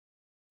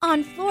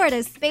On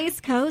Florida's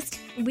Space Coast,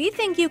 we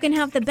think you can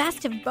have the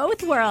best of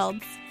both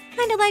worlds.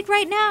 Kind of like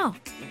right now.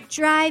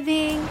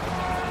 Driving,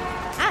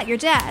 at your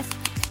desk,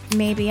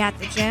 maybe at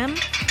the gym,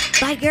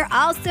 but you're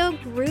also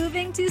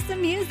grooving to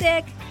some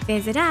music.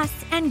 Visit us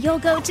and you'll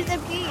go to the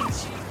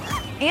beach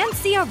and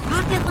see a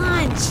rocket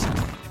launch.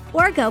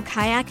 Or go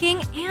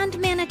kayaking and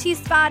manatee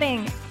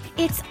spotting.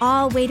 It's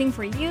all waiting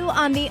for you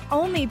on the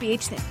only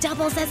beach that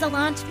doubles as a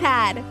launch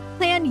pad.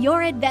 Plan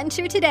your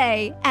adventure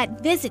today at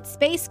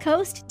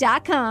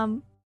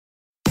visitspacecoast.com.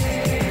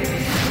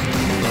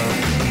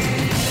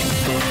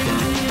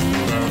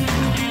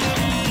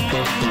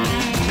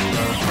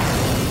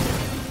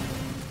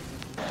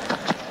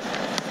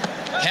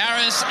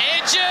 Harris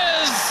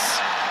edges.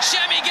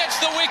 Shammy gets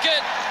the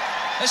wicket.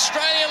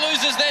 Australia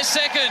loses their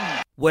second.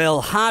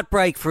 Well,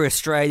 heartbreak for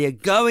Australia,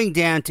 going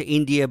down to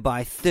India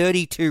by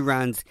 32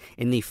 runs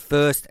in the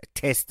first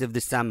test of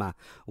the summer.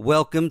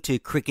 Welcome to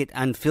Cricket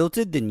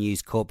Unfiltered, the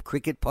News Corp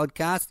cricket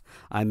podcast.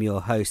 I'm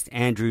your host,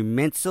 Andrew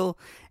Menzel,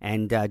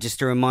 and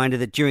just a reminder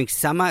that during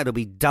summer it'll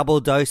be double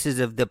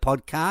doses of the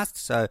podcast.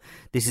 So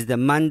this is the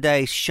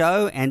Monday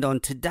show, and on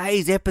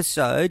today's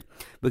episode,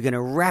 we're going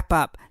to wrap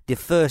up the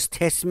first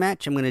test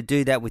match. I'm going to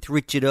do that with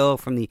Richard Earle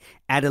from the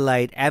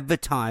Adelaide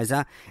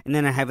Advertiser, and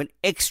then I have an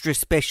extra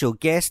special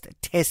guest.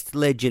 Test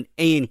legend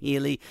Ian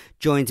Healy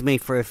joins me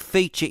for a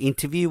feature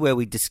interview where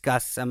we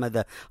discuss some of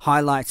the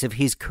highlights of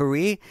his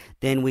career.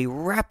 Then we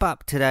wrap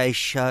up today's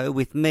show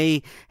with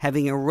me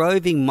having a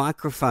roving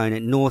microphone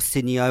at North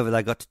Sydney Oval.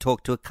 I got to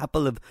talk to a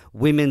couple of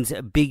women's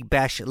Big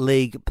Bash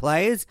League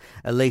players,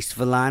 Elise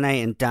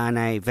Villane and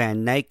Dane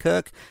van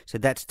Niekerk. So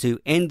that's to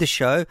end the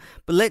show.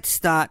 But let's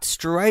start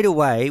straight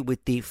away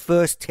with the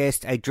first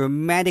test, a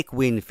dramatic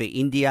win for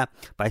India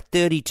by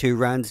 32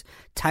 runs,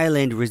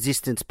 tail-end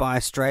resistance by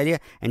Australia.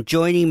 And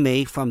joining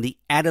me from the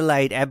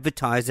Adelaide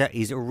Advertiser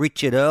is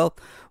Richard Earle.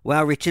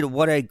 Wow, Richard,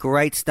 what a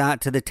great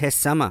start to the test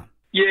summer.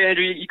 Yeah,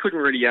 Andrew, you couldn't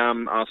really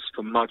ask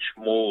for much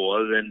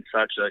more than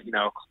such a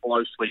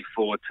closely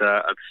fought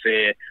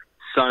affair.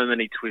 So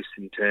many twists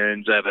and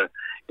turns over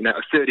a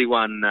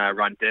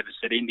 31-run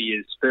deficit.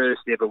 India's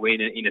first ever win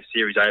in a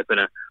series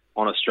opener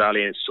on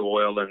Australian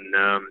soil, and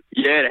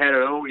it had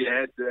it all. You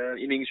had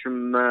innings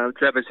from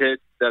Travis Head,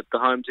 the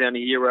hometown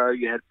hero.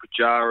 You had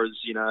Pujara's,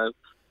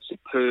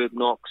 superb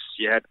knocks.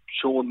 You had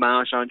Sean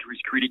Marsh under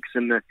his critics,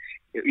 and to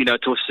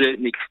a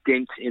certain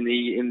extent in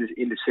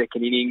the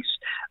second innings.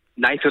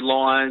 Nathan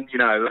Lyon,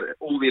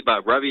 all the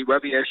above. Ravi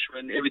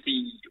Ashwin,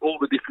 everything, all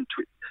the different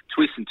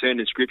twists and turns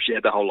and scripts. You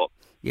had the whole lot.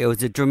 Yeah, it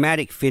was a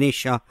dramatic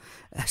finish.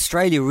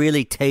 Australia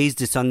really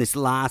teased us on this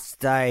last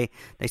day.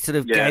 They sort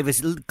of gave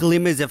us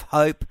glimmers of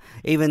hope,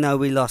 even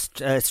though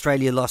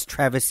Australia lost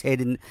Travis Head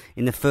in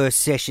the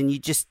first session. You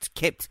just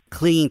kept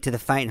clinging to the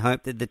faint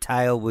hope that the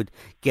tail would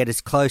get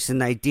us close,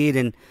 and they did,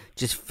 and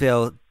just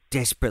fell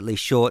desperately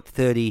short,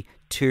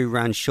 32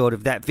 runs short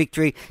of that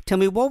victory. Tell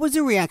me, what was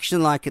the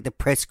reaction like at the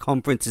press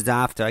conferences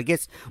after? I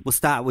guess we'll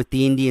start with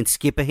the Indian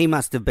skipper. He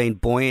must have been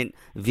buoyant,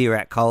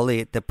 Virat Kohli,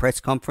 at the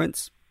press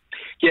conference.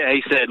 Yeah,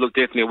 he said, look,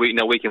 definitely we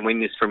can win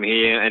this from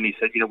here. And he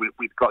said,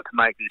 we've got to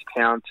make this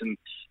count, and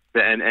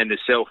the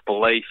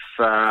self-belief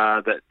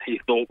that he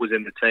thought was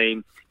in the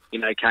team,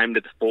 came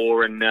to the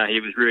fore, and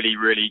he was really,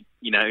 really,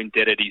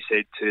 indebted, he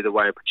said, to the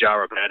way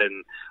Pujara batted.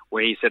 And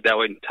when he said they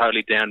went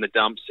totally down the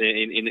dumps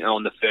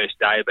on the first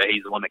day, but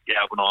he's the one that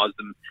galvanised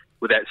them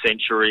with that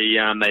century.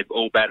 They've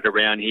all batted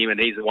around him, and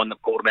he's the one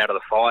that pulled them out of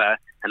the fire,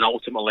 and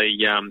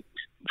ultimately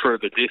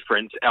proved the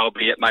difference,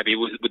 albeit maybe it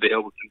was with the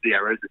help of some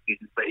DRS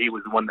decisions, but he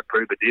was the one that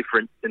proved the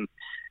difference. And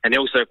he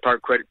also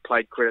played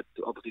credit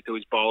obviously to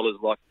his bowlers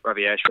like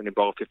Ravi Ashwin, who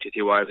bowled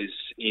 52 overs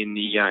in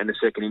the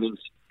second innings,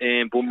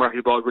 and Bumrah,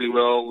 who bowled really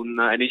well,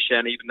 and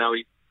Ishan, even though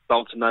he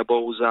bowled some no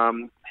balls,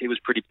 he was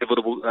pretty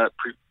pivotal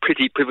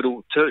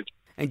too.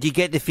 And do you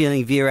get the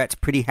feeling Virat's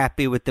pretty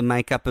happy with the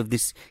makeup of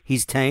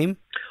his team?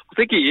 I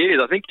think he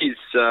is. I think he's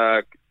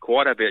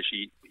quite happy,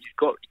 actually. He's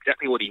got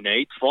exactly what he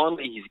needs.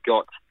 Finally, he's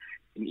got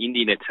an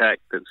Indian attack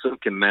that sort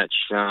of can match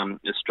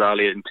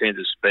Australia in terms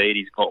of speed.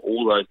 He's got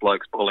all those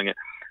blokes bowling at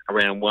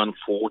around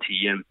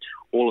 140, and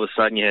all of a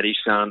sudden you had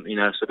Ishan,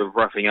 sort of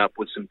roughing up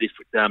with some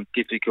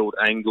difficult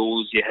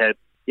angles. You had,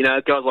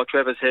 guys like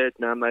Travis Head,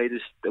 they had a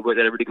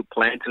really good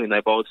plan to him.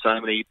 They bowled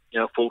so many,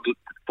 full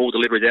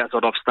deliveries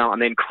outside off stump,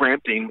 and then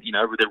cramped him,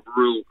 with a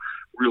real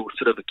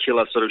sort of a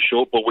killer sort of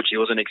short ball, which he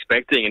wasn't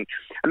expecting,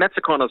 and that's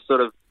the kind of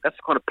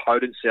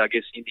potency I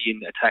guess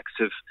Indian attacks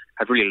have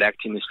really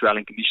lacked in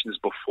Australian conditions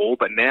before.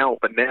 But now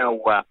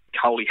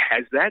Kohli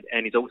has that,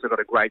 and he's also got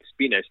a great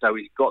spinner, so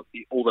he's got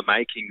all the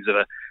makings of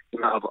a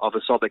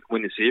side that can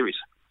win the series.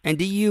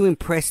 And are you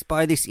impressed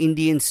by this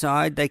Indian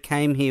side? They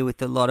came here with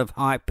a lot of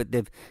hype, but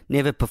they've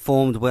never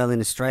performed well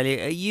in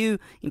Australia. Are you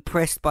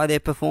impressed by their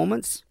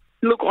performance?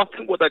 Look, I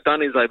think what they've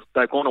done is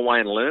they've gone away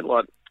and learned.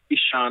 Like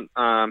Ishan,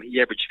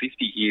 he averaged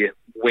 50 here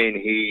when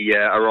he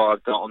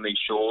arrived on these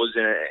shores,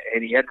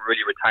 and he hadn't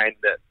really retained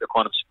the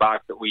kind of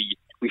spark that we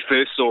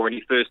first saw when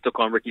he first took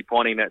on Ricky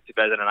Ponting in that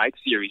 2008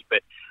 series.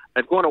 But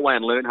they've gone away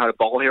and learned how to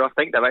bowl here. I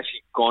think they've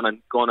actually gone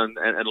and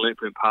learned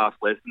from past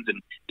lessons.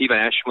 And even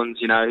Ashwin's,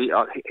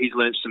 he's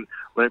learned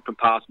from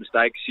past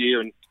mistakes here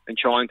and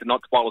trying to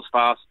not to bowl as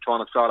fast,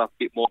 trying to throw it up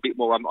a bit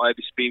more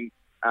overspin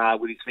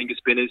with his finger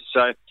spinners.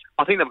 So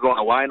I think they've gone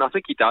away, and I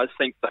think he does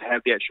think they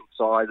have the actual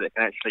size that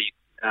can actually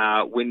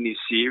win this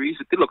series.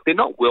 Look, they're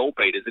not world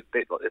beaters.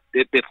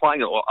 They're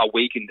playing a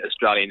weakened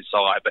Australian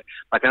side, but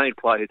they can only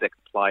play who they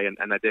can play, and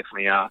they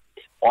definitely are,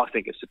 I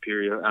think, a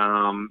superior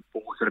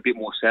force and a bit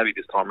more savvy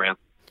this time around.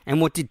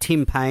 And what did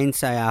Tim Payne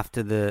say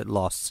after the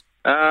loss?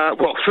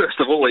 Well, first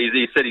of all,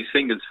 he said his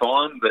finger's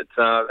fine, but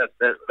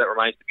that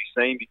remains to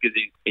be seen because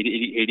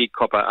he did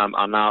cop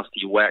a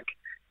nasty whack.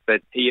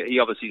 But he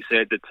obviously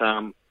said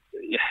that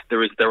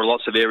there are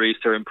lots of areas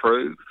to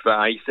improve.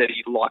 He said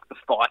he liked the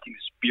fighting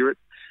spirit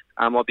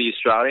of the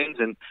Australians,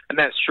 and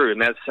that's true,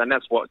 and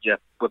that's what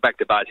we're back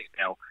to basics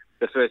now.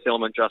 The first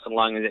element Justin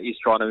Lung is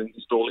trying to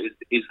install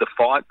is the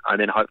fight, and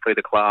then hopefully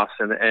the class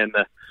and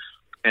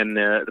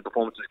the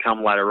performances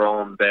come later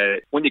on.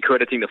 But when you're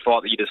crediting the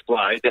fight that you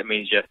display, that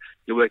means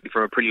you're working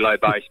from a pretty low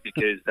base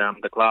because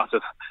the class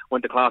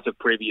of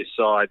previous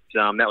sides,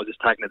 that was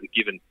just taken as a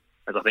given,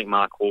 as I think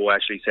Mark Hall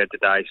actually said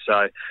today.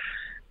 So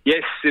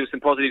yes, there were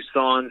some positive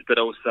signs, but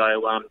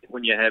also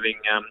when you're having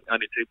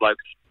only two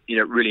blokes,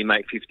 really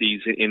make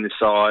 50s in the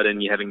side,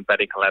 and you're having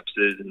batting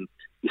collapses, and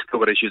you've still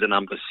got issues at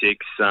number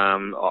 6.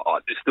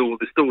 There's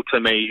still to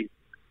me,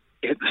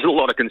 there's a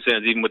lot of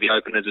concerns, even with the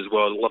openers as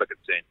well. A lot of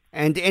concern.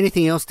 And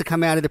anything else to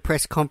come out of the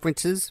press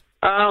conferences?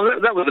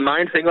 That was the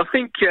main thing. I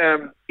think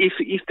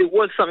if there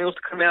was something else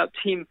to come out,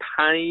 Tim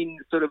Payne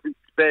sort of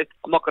expect.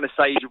 I'm not going to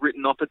say he's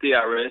written off at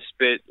DRS,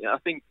 but I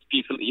think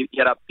if you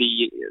get up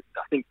I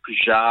think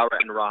Pujara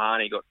and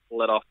Rahane got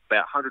let off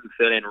about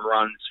 113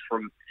 runs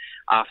from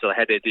after they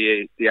had their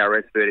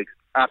DRS verdicts,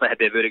 after they had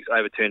their verdicts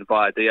overturned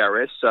via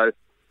DRS. So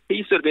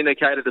he sort of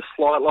indicated a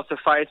slight loss of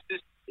faith,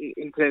 just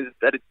in terms of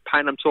that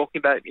Payne I'm talking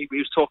about. He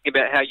was talking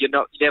about how you're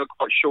never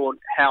quite sure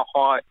how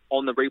high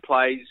on the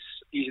replays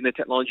using the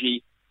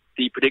technology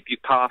the predictive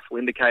path will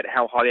indicate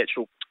how high the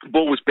actual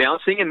ball was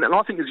bouncing, and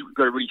I think he's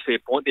got a really fair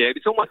point there.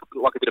 It's almost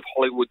like a bit of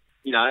Hollywood,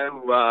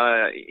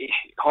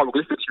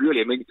 hieroglyphics,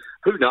 really. I mean,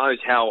 who knows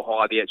how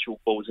high the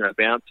actual ball's going to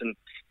bounce, and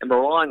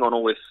relying on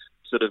all this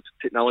sort of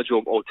technology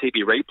or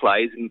TV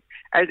replays, and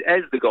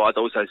as the guys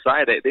also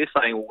say, they're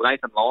saying, well,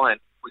 Nathan Lyon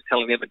was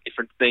telling them a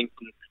different thing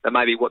than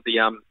maybe what the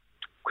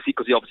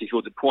because he obviously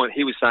feels the point.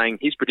 He was saying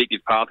his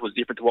predictive path was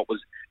different to what was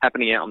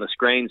happening out on the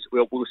screens.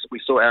 We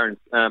saw Aaron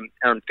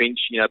Finch,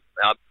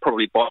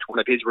 probably botch one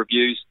of his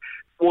reviews.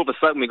 All of a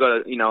sudden, we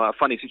got a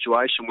funny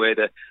situation where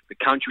the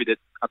country that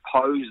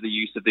opposed the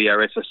use of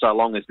DRS for so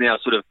long is now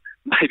sort of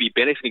maybe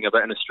benefiting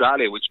about in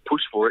Australia, which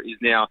pushed for it, is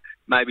now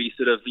maybe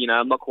sort of,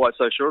 I'm not quite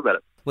so sure about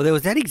it. Well, there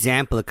was that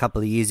example a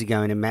couple of years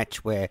ago in a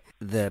match where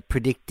the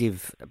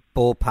predictive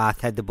ball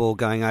path had the ball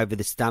going over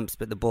the stumps,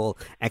 but the ball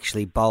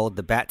actually bowled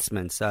the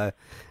batsman. So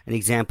an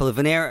example of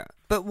an error.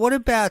 But what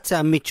about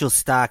Mitchell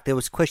Starc? There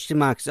was question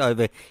marks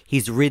over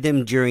his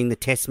rhythm during the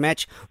test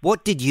match.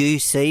 What did you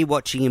see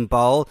watching him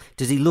bowl?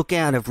 Does he look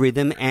out of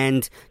rhythm?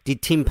 And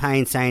did Tim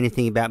Payne say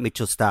anything about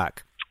Mitchell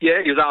Starc?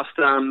 Yeah, he was asked,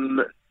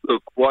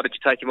 look, why did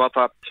you take him off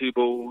up two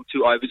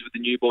overs with the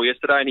new ball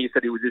yesterday? And he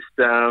said he was just,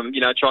 trying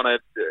to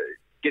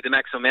get the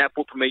maximum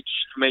output from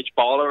each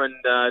bowler and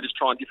just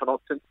trying different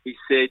options. He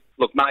said,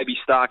 look, maybe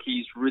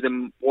Starkey's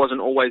rhythm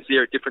wasn't always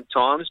there at different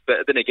times, but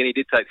then again, he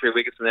did take 3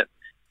 wickets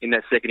in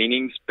that second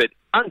innings. But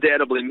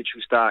undoubtedly,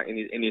 Mitchell Starc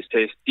in his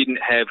test didn't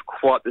have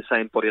quite the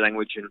same body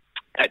language, and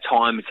at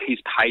times his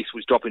pace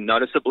was dropping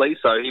noticeably.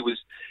 So he was,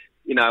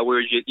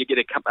 whereas you get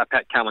a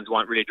Pat Cummins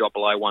won't really drop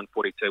below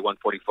 142,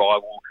 145.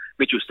 Well,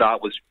 Mitchell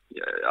Starc was,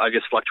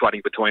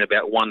 fluctuating between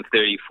about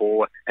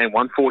 134 and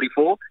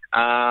 144, or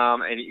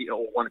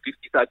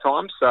 150 at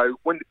times. So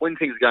when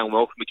things are going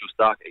well for Mitchell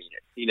Starc,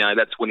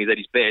 that's when he's at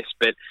his best.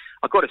 But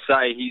I've got to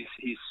say,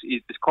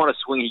 this kind of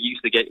swing he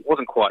used to get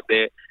wasn't quite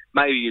there.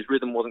 Maybe his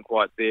rhythm wasn't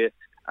quite there.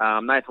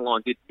 Nathan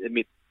Lyon did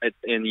admit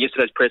in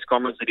yesterday's press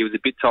conference that he was a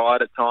bit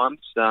tired at times,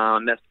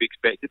 and that's to be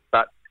expected.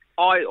 But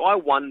I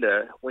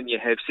wonder, when you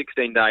have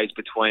 16 days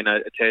between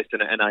a test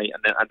and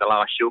the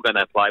last Shield game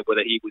they played,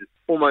 whether he was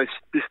almost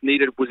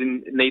was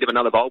in need of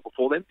another bowl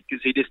before then,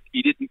 because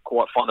he didn't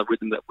quite find the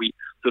rhythm that we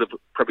sort of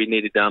probably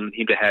needed him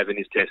to have in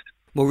his test.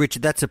 Well,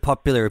 Richard, that's a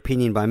popular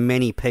opinion by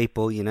many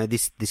people.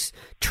 This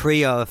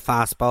trio of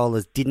fast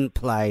bowlers didn't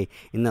play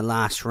in the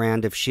last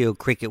round of Shield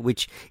cricket,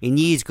 which in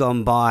years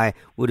gone by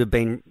would have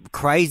been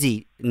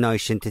crazy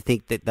notion to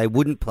think that they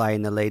wouldn't play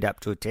in the lead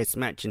up to a test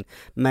match, and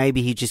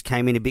maybe he just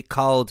came in a bit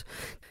cold.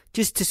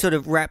 Just to sort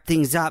of wrap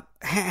things up,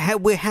 how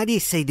do you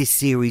see this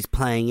series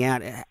playing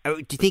out?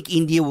 Do you think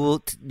India will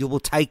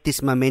take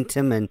this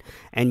momentum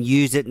and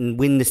use it and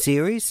win the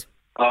series?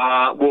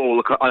 Well,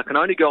 look, I can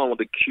only go on what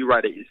the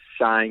curator is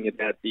saying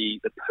about the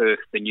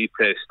new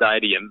Perth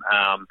Stadium,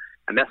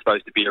 and that's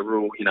supposed to be a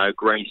rule,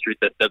 green street.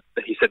 That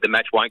he said the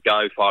match won't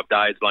go 5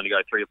 days, it'll only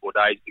go 3 or 4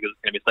 days because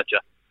it's going to be such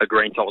a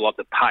green top with lots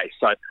of pace.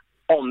 So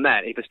on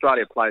that, if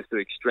Australia plays to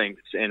its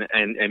strengths and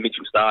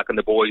Mitchell Starc and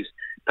the boys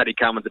Paddy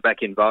Cummins are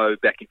back in vogue,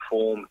 back in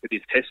form for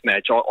this Test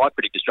match. I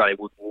predict Australia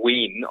would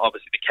win.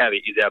 Obviously, the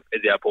caveat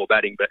is our poor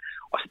batting, but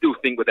I still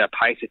think with our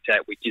pace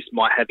attack, we just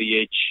might have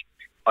the edge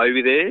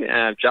over there,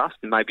 and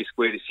maybe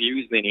square the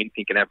series, and then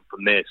anything can happen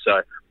from there.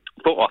 So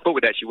I thought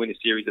we'd actually win the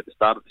series at the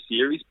start of the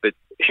series, but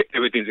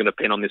everything's going to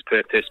depend on this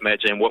Perth Test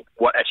match and what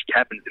actually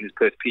happens in this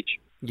Perth pitch.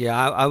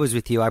 Yeah, I was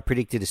with you. I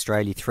predicted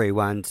Australia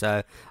 3-1,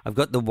 so I've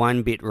got the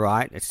 1 bit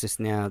right. It's just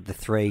now the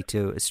 3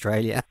 to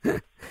Australia.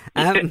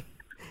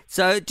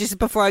 So just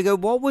before I go,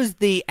 what was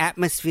the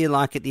atmosphere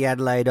like at the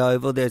Adelaide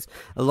Oval? There's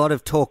a lot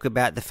of talk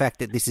about the fact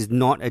that this is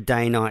not a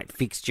day-night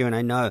fixture, and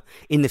I know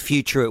in the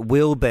future it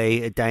will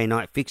be a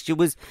day-night fixture.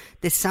 Was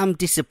there some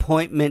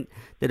disappointment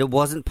that it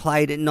wasn't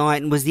played at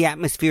night, and was the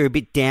atmosphere a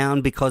bit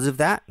down because of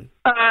that?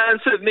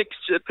 Sort of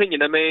mixed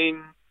opinion. I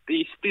mean,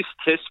 this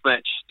Test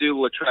match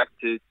still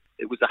attracted,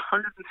 it was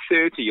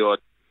 130-odd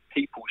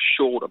people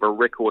short of a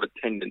record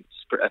attendance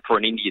for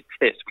an India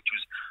Test, which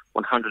was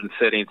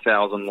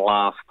 113,000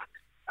 last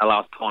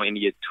time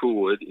India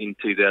toured in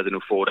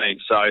 2014.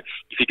 So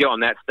if you go on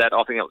that stat,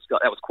 I think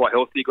that was quite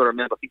healthy. You've got to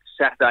remember, I think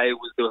Saturday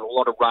there was a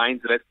lot of rain,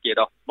 so let's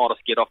might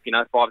get off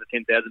 5 to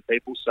 10,000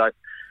 people. So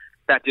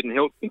that didn't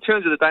help. In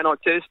terms of the day-night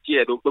test,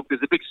 yeah, look,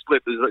 there's a big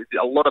split. There's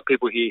a lot of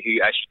people here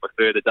who actually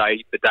prefer the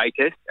day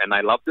test, and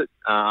they loved it,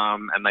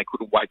 and they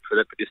couldn't wait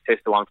for this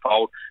test to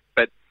unfold.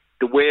 But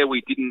where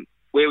we didn't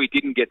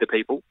get the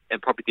people, and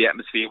probably the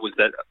atmosphere, was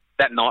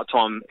that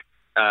nighttime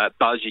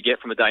buzz you get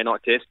from a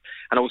day-night test,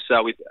 and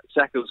also with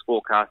Saka's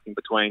forecasting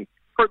between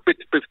 5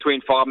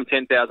 and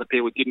 10,000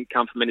 people who didn't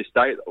come from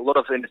interstate. A lot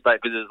of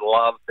interstate visitors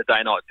love the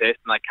day-night test,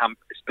 and they come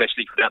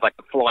especially for that. They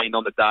can fly in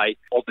on the day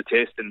of the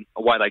test, and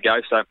away they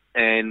go. So,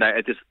 and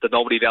just the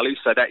novelty value.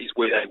 So that is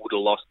where they would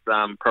have lost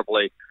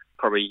probably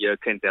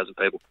 10,000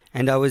 people.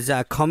 And I was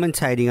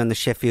commentating on the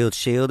Sheffield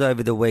Shield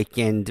over the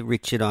weekend,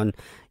 Richard, on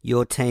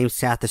your team,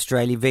 South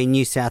Australia v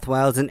New South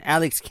Wales, and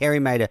Alex Carey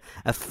made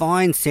a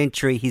fine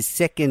century, his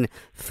second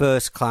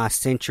first-class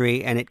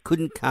century, and it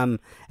couldn't come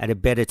at a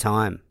better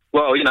time.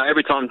 Well,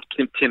 every time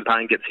Tim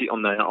Payne gets hit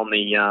on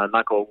the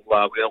knuckle,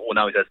 we all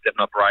know he has 7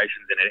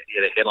 operations, and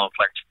he had a headline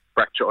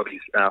fracture of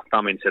his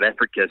thumb in South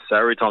Africa. So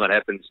every time that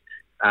happens,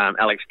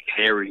 Alex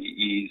Carey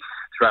is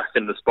thrust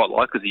into the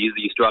spotlight because he is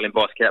the Australian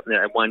vice captain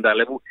at one-day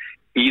level.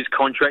 He is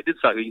contracted,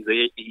 so he's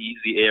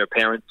the heir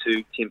apparent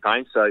to Tim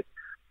Payne. So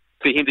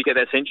for him to get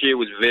that century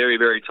was very,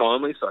 very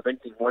timely. So I think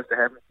he wants to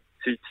happen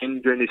to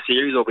Tim during this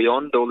series or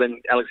beyond, or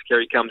then Alex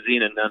Carey comes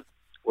in, and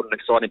what an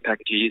exciting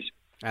package he is.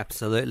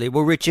 Absolutely.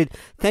 Well, Richard,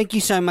 thank you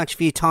so much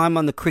for your time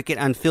on the Cricket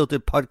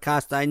Unfiltered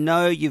podcast. I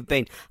know you've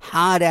been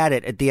hard at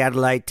it at the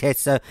Adelaide Test,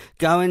 so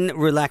go and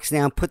relax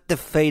now, put the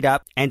feet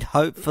up, and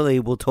hopefully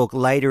we'll talk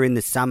later in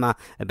the summer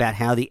about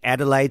how the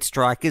Adelaide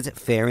Strikers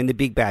fare in the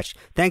Big Bash.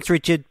 Thanks,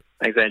 Richard.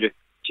 Thanks, Andrew.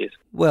 Cheers.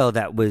 Well,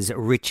 that was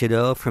Richard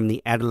Earl from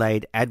the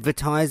Adelaide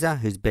Advertiser,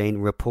 who's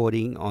been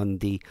reporting on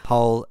the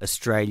whole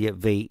Australia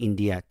v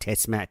India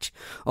Test match.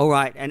 All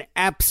right, an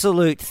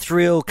absolute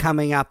thrill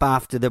coming up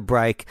after the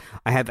break.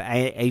 I have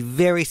a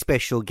very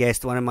special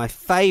guest, one of my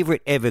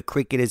favourite ever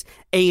cricketers,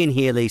 Ian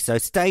Healy. So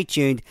stay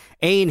tuned.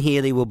 Ian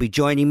Healy will be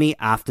joining me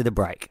after the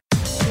break.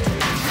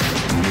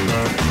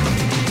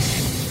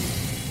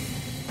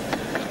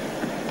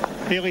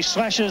 Healy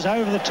slashes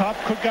over the top,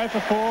 could go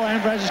for 4.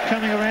 Ambrose is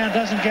coming around,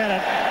 doesn't get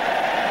it.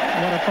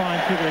 What a fine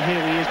cricketer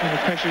Healy is when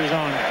the pressure is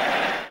on.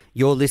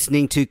 You're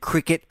listening to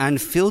Cricket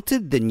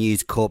Unfiltered, the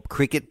News Corp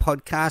cricket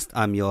podcast.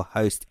 I'm your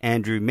host,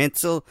 Andrew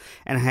Menzel,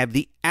 and I have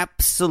the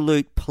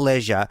absolute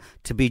pleasure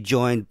to be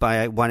joined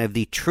by one of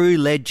the true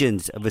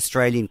legends of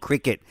Australian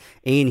cricket.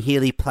 Ian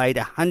Healy played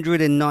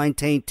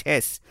 119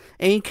 tests.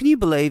 Ian, can you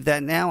believe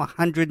that now?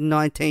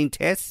 119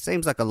 tests?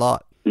 Seems like a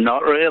lot.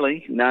 Not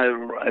really.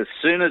 No, as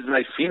soon as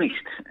they finished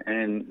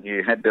and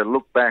you had to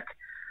look back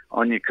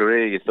on your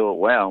career, you thought,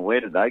 wow, where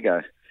did they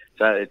go?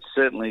 So it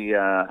certainly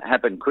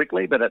happened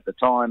quickly, but at the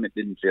time it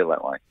didn't feel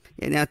that way.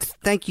 Yeah, now,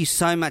 thank you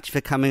so much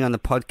for coming on the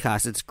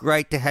podcast. It's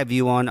great to have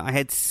you on. I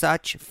had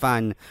such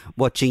fun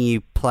watching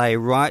you play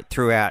right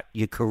throughout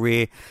your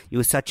career. You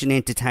were such an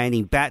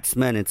entertaining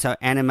batsman and so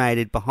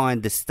animated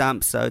behind the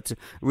stumps, so it's a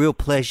real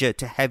pleasure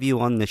to have you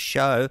on the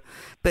show.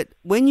 But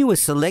when you were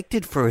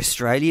selected for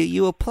Australia,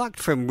 you were plucked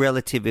from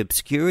relative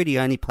obscurity,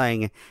 only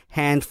playing a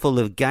handful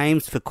of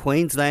games for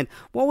Queensland.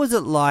 What was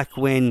it like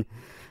when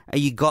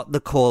you got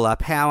the call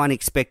up? How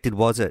unexpected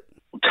was it?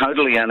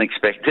 Totally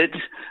unexpected.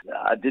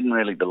 I didn't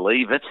really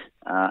believe it.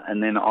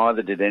 And then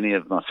either did any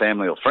of my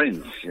family or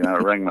friends. I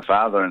rang my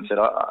father and said,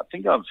 I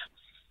think I've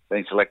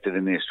been selected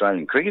in the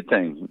Australian cricket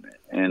team.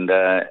 And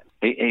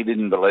he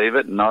didn't believe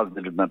it, and neither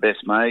did my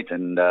best mate.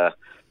 And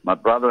my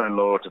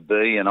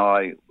brother-in-law-to-be and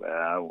I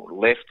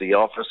left the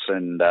office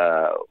and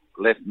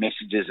left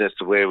messages as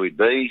to where we'd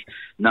be.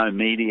 No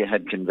media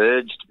had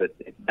converged, but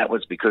that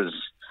was because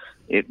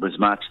it was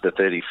March the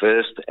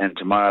 31st, and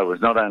tomorrow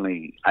was not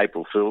only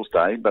April Fool's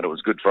Day, but it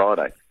was Good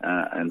Friday.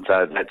 And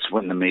so that's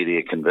when the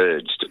media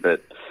converged.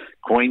 But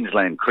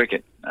Queensland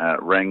Cricket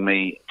rang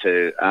me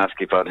to ask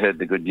if I'd heard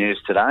the good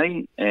news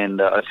today,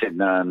 and I said,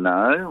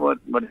 no,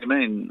 what do you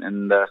mean?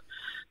 And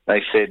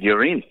they said,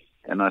 "You're in."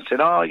 And I said,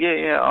 "Oh,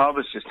 yeah, I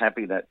was just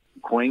happy that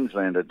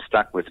Queensland had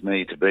stuck with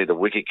me to be the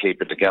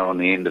wicketkeeper to go on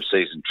the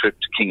end-of-season trip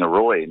to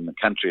Kingaroy in the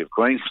country of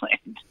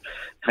Queensland."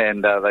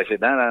 And they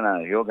said,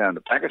 no, you're going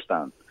to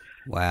Pakistan.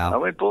 Wow. I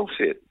went,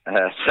 bullshit.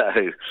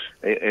 So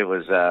it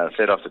was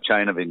set off a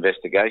chain of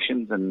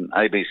investigations, and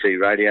ABC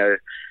Radio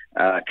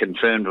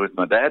confirmed with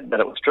my dad that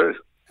it was true.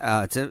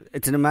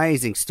 It's an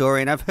amazing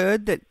story, and I've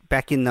heard that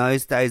back in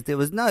those days there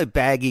was no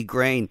baggy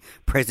green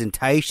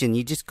presentation.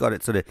 You just got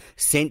it sort of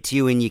sent to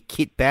you in your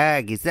kit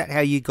bag. Is that how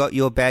you got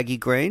your baggy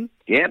green?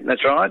 Yeah,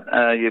 that's right.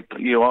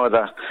 You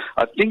either...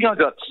 I think I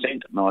got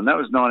sent mine. That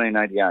was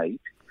 1988.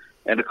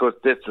 And, of course,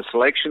 the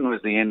selection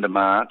was the end of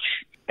March.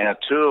 Our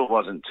tour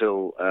wasn't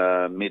until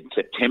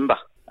mid-September.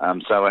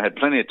 So I had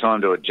plenty of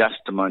time to adjust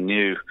to my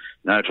new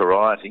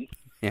notoriety.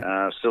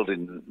 Yeah. Still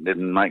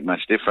didn't make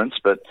much difference.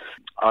 But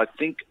I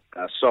think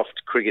a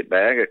soft cricket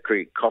bag, a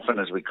cricket coffin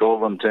as we call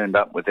them, turned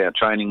up with our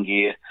training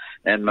gear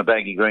and my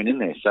baggy green in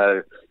there.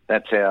 So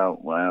that's how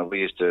we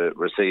used to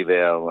receive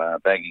our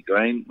baggy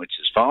green, which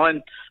is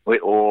fine.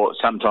 Or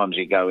sometimes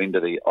you go into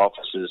the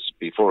offices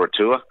before a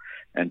tour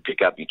and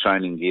pick up your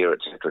training gear,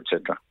 etc.,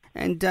 etc.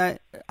 And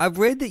I've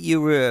read that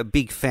you were a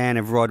big fan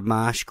of Rod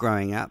Marsh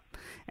growing up.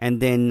 And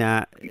then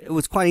it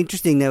was quite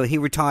interesting that he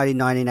retired in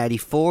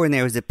 1984, and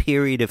there was a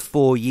period of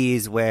 4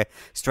 years where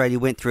Australia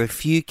went through a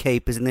few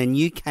keepers, and then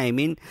you came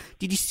in.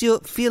 Did you still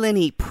feel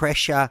any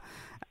pressure?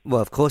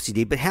 Well, of course you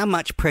did, but how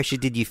much pressure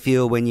did you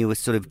feel when you were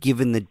sort of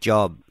given the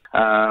job?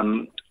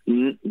 Not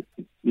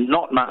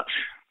much,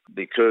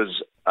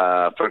 because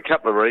for a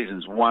couple of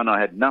reasons. One,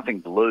 I had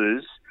nothing to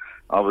lose.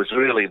 I was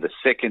really the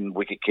second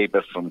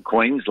wicketkeeper from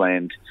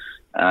Queensland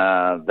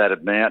that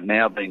had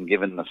now been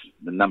given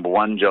the number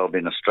one job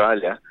in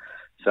Australia.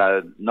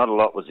 So not a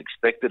lot was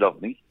expected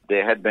of me.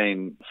 There had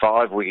been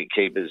 5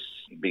 wicketkeepers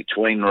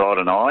between Rod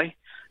and I,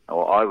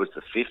 or I was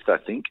the 5th, I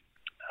think.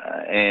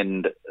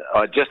 And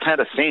I just had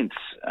a sense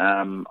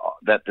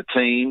that the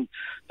team,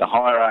 the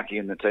hierarchy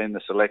in the team,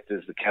 the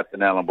selectors, the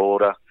captain Alan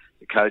Border,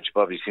 the coach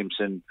Bobby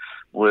Simpson,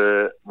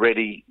 were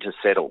ready to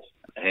settle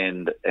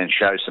and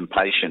show some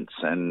patience.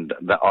 And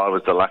I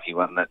was the lucky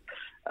one that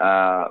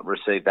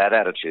received that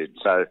attitude.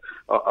 So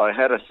I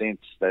had a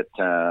sense that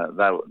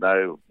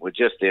they were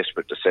just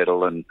desperate to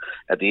settle. And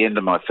at the end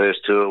of my first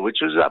tour, which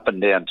was up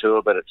and down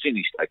tour, but it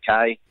finished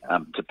okay,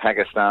 to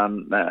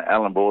Pakistan,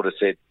 Alan Border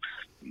said,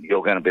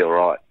 "You're going to be all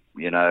right."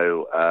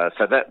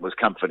 So that was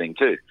comforting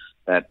too,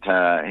 that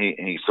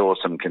he saw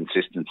some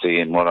consistency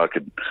in what I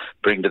could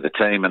bring to the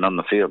team and on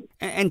the field.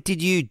 And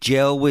did you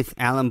gel with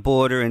Alan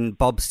Border and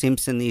Bob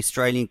Simpson, the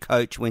Australian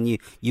coach, when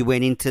you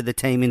went into the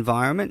team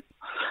environment?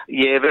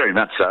 Yeah, very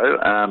much so.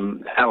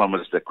 Alan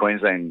was the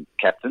Queensland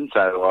captain, so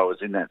I was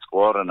in that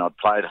squad, and I'd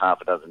played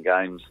half a dozen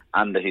games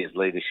under his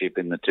leadership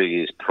in the 2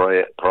 years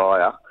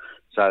prior.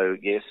 So,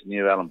 yes,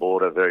 knew Alan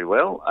Border very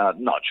well.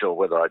 Not sure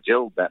whether I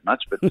gelled that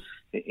much, but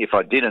if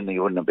I didn't, he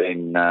wouldn't have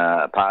been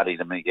a party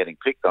to me getting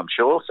picked, I'm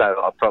sure, so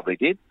I probably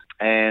did.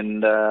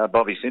 And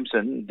Bobby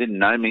Simpson didn't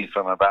know me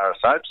from a bar of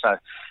soap, so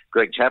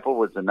Greg Chappell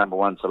was the number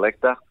one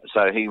selector.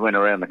 So he went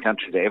around the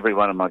country to every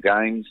one of my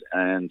games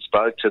and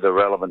spoke to the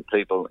relevant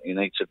people in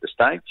each of the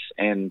states,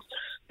 and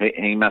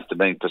he must have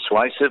been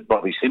persuasive.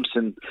 Bobby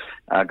Simpson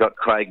got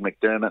Craig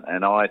McDermott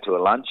and I to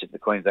a lunch at the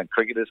Queensland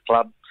Cricketers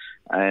Club,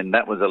 and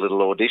that was a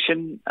little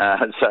audition.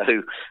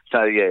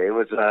 So yeah, it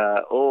was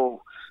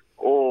all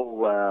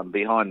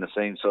behind the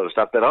scenes sort of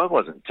stuff that I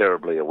wasn't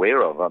terribly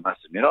aware of. I must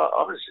admit,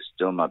 I was just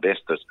doing my best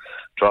to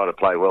try to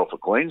play well for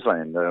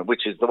Queensland,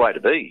 which is the way to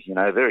be.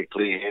 Very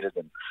clear-headed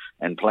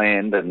and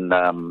planned, and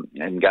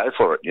go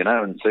for it.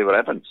 And see what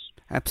happens.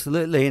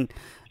 Absolutely. And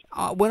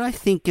when I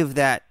think of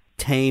that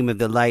team of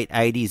the late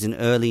 80s and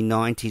early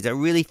 90s, I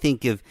really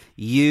think of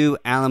you,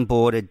 Alan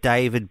Border,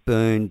 David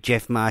Boone,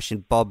 Jeff Marsh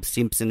and Bob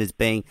Simpson as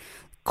being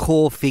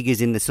core figures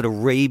in the sort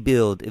of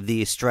rebuild of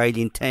the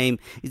Australian team.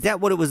 Is that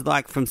what it was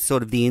like from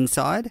sort of the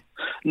inside?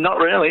 Not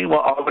really.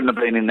 Well, I wouldn't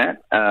have been in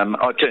that.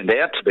 I turned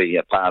out to be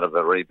a part of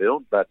a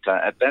rebuild, but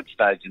at that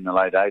stage in the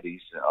late 80s,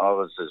 I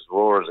was as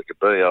raw as it could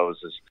be.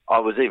 I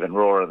was even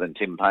rawer than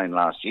Tim Payne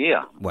last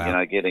year.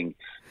 Wow. Getting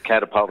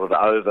catapulted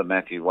over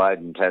Matthew Wade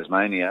in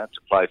Tasmania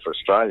to play for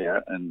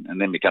Australia and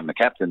then become the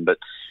captain. But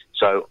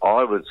so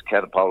I was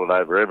catapulted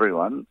over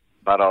everyone,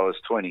 but I was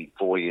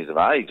 24 years of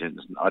age and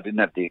I didn't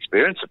have the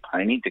experience of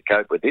Payne to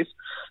cope with this.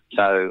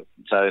 So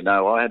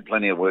no, I had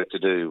plenty of work to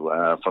do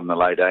from the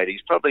late 80s.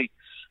 Probably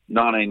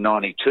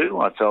 1992,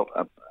 I felt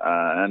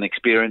an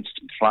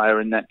experienced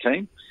player in that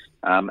team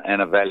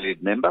and a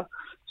valued member.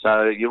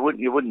 So you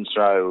wouldn't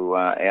throw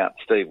out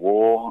Steve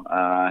Waugh.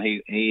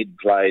 He'd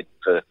played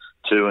for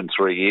 2 and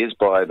 3 years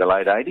by the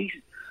late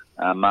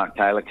 80s. Mark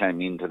Taylor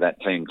came into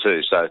that team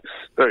too. So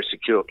very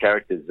secure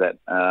characters that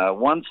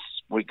once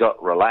we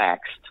got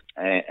relaxed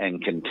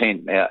and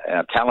content,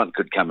 our talent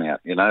could come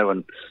out,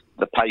 and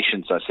the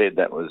patience, I said,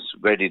 that was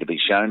ready to be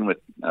shown with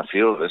a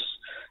few of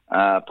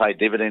us paid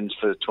dividends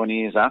for 20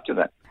 years after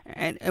that.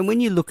 And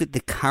when you look at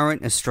the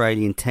current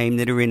Australian team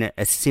that are in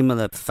a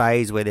similar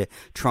phase where they're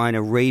trying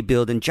to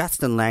rebuild, and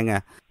Justin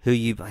Langer who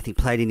you, I think,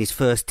 played in his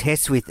first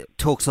test with,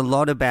 talks a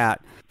lot about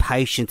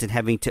patience and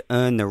having to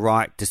earn the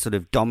right to sort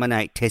of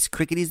dominate test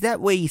cricket. Is that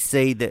where you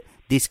see that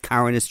this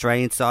current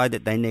Australian side,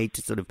 that they need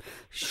to sort of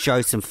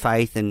show some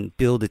faith and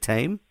build a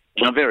team?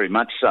 Very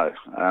much so.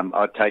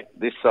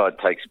 This side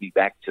takes me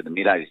back to the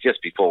mid-80s,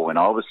 just before when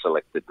I was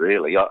selected,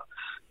 really.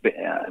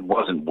 It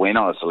wasn't when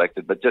I was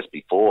selected, but just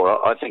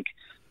before. I think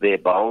their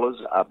bowlers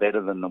are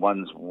better than the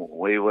ones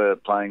we were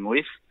playing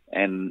with,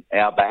 and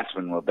our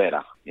batsmen were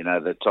better. You know,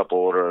 the top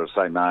order of,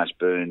 say, Marsh,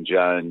 Boone,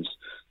 Jones,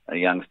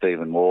 young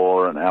Stephen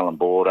Waugh and Alan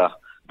Border,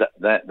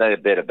 they're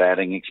better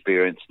batting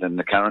experience than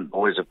the current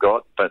boys have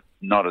got, but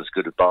not as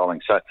good at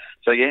bowling.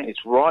 So yeah, it's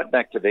right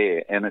back to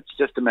there, and it's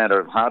just a matter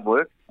of hard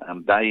work,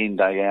 day in,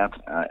 day out,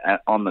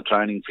 on the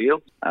training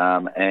field,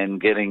 and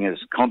getting as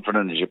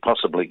confident as you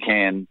possibly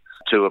can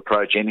to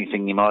approach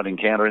anything you might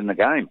encounter in the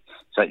game.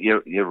 So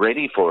you're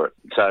ready for it.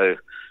 So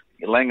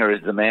Langer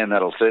is the man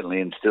that'll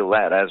certainly instill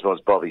that, as was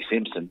Bobby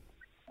Simpson,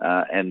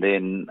 and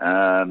then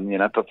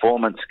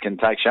performance can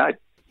take shape.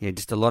 Yeah,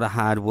 just a lot of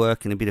hard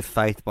work and a bit of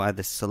faith by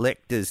the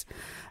selectors.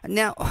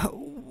 Now,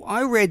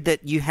 I read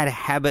that you had a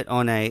habit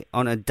on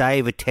a day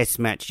of a test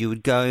match. You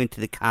would go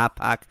into the car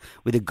park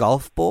with a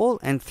golf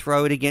ball and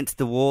throw it against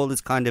the wall as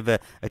kind of a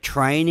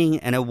training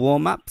and a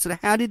warm-up. So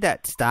how did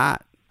that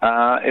start?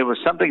 It was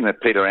something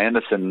that Peter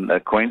Anderson,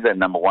 Queensland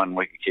number one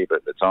wicketkeeper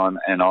at the time,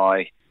 and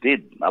I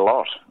did a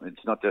lot.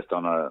 It's not just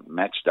on a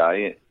match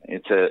day.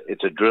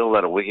 It's a drill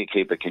that a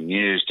wicketkeeper can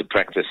use to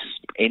practice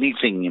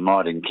anything you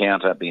might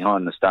encounter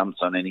behind the stumps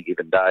on any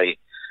given day,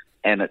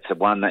 and it's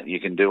one that you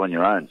can do on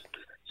your own.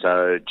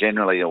 So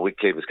generally, a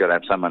wicketkeeper's got to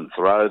have someone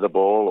throw the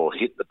ball or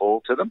hit the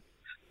ball to them,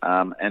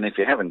 and if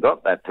you haven't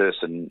got that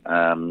person,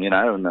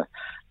 in the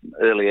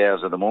early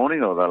hours of the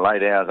morning or the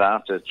late hours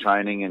after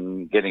training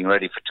and getting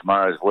ready for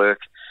tomorrow's work,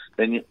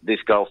 then this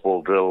golf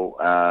ball drill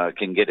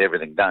can get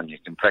everything done. You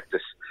can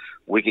practice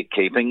wicket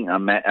keeping,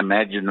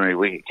 imaginary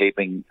wicket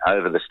keeping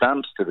over the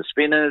stumps to the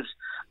spinners,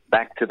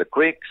 back to the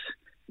quicks.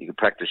 You can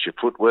practice your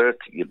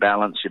footwork, your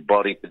balance, your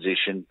body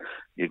position,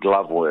 your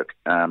glove work,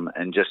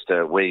 and just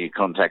where you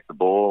contact the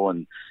ball,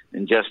 and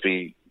just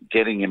be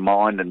getting your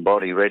mind and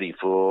body ready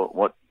for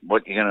what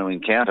you're going to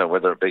encounter,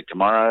 whether it be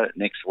tomorrow,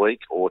 next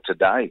week, or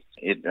today.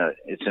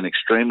 It's an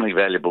extremely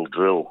valuable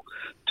drill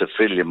to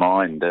fill your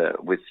mind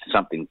with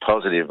something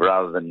positive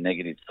rather than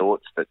negative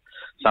thoughts that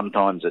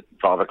sometimes at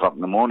 5 o'clock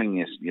in the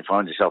morning you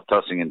find yourself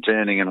tossing and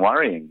turning and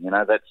worrying. You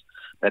know,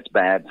 that's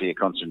bad for your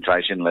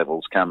concentration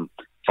levels come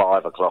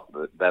 5 o'clock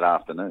that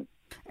afternoon.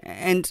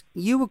 And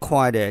you were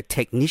quite a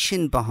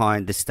technician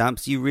behind the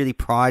stumps. You really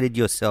prided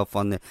yourself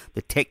on the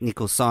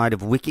technical side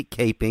of wicket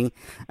keeping.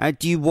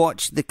 Do you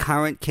watch the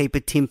current keeper,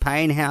 Tim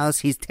Payne? How's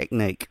his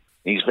technique?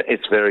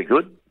 It's very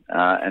good,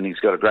 and he's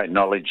got a great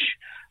knowledge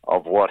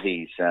of how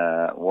he's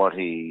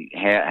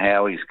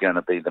going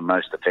to be the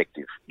most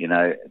effective.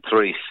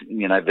 Three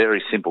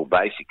very simple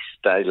basics: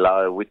 stay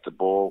low with the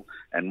ball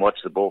and watch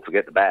the ball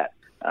forget the bat.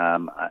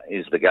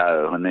 Is the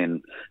go, and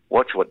then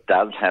watch what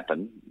does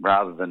happen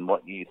rather than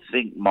what you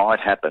think might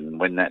happen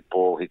when that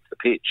ball hits the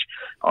pitch.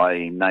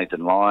 I.e.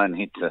 Nathan Lyon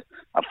hits a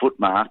foot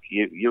mark.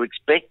 You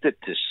expect it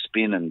to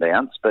spin and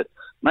bounce, but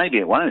maybe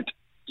it won't.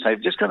 So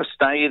you've just got to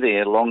stay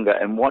there longer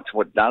and watch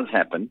what does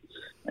happen.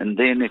 And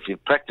then if you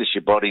practice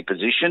your body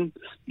position,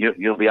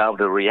 you'll be able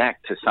to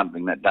react to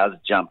something that does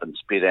jump and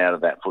spit out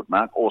of that foot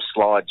mark or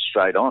slide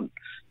straight on.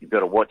 You've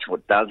got to watch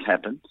what does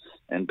happen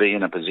and be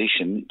in a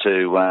position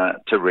to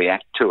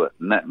react to it.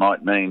 And that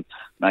might mean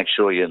make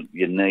sure your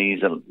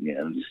knees are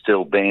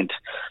still bent,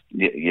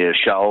 your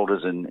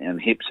shoulders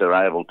and hips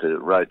are able to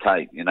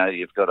rotate.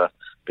 You've got to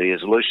be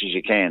as loose as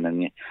you can,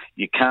 and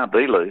you can't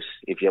be loose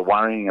if you're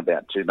worrying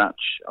about too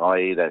much,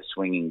 i.e. that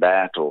swinging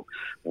bat or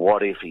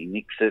what if he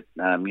nicks it.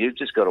 You've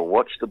just got to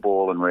watch the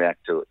ball and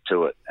react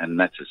to it, and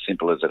that's as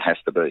simple as it has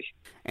to be.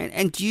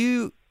 And do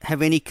you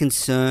have any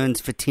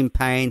concerns for Tim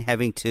Payne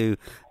having to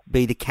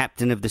be the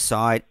captain of the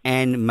side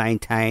and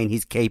maintain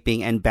his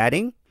keeping and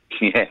batting?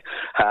 Yeah,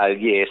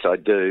 yes, I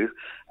do.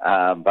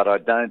 But I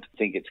don't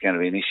think it's going to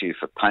be an issue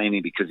for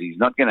Payne because he's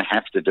not going to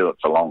have to do it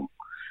for long.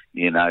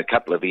 A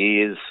couple of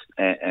years,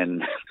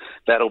 and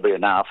that'll be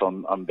enough.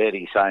 I'm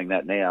Betty saying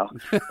that now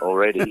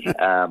already.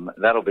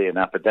 That'll be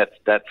enough, but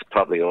that's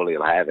probably all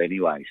he'll have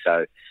anyway.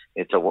 So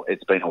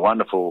it's been a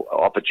wonderful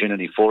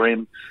opportunity for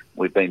him.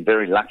 We've been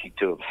very lucky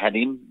to have had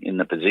him in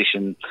the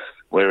position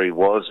where he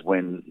was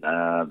when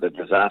the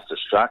disaster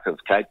struck of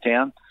Cape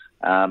Town,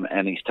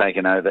 and he's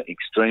taken over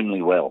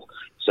extremely well.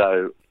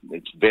 So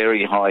it's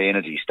very high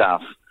energy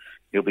stuff.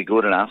 He'll be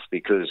good enough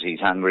because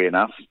he's hungry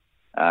enough.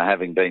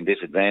 Having been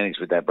disadvantaged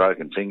with that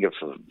broken finger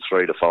for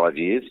 3 to 5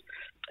 years,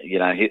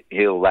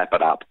 he'll lap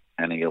it up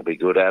and he'll be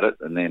good at it.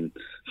 And then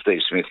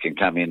Steve Smith can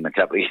come in a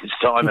couple of years'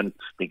 time and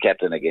be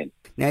captain again.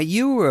 Now,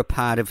 you were a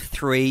part of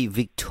 3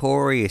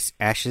 victorious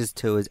Ashes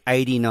tours,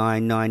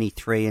 89,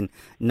 93 and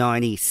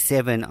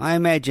 97. I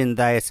imagine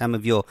they are some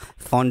of your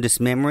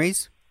fondest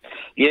memories?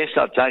 Yes,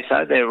 I'd say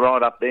so. They're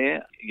right up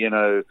there.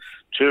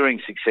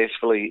 touring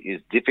successfully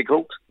is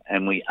difficult,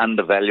 and we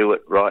undervalue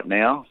it right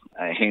now,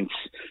 hence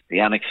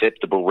the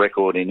unacceptable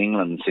record in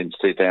England since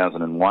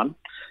 2001.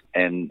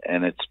 And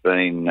it's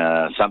been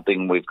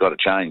something we've got to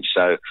change.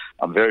 So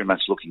I'm very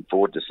much looking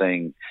forward to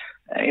seeing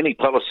any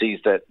policies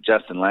that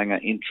Justin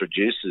Langer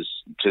introduces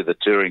to the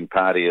touring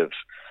party of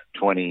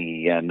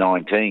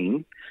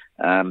 2019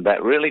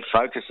 that really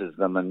focuses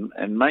them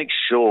and makes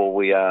sure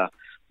we are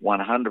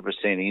 100%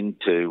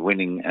 into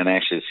winning an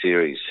Ashes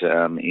series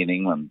in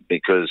England,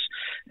 because,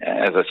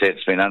 as I said,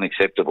 it's been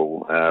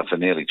unacceptable for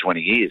nearly 20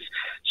 years.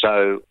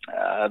 So,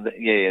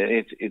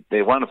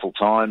 they're wonderful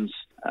times,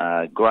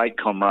 great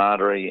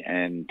camaraderie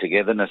and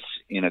togetherness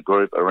in a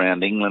group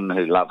around England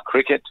who love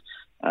cricket.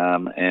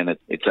 And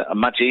it's a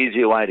much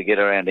easier way to get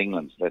around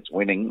England. That's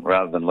winning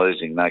rather than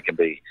losing. They can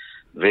be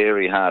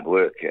very hard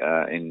work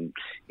in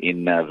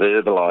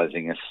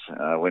verbalising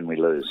us when we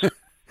lose.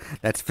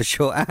 That's for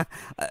sure.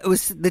 It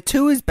was the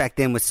tours back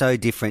then were so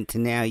different to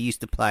now. You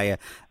used to play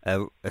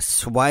a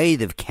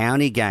swathe of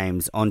county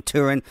games on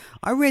tour, and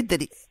I read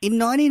that in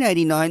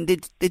 1989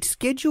 they'd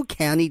schedule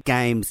county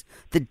games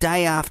the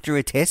day after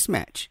a test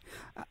match.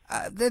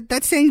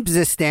 That seems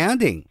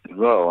astounding.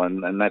 Well,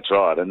 and that's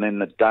right. And then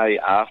the day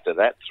after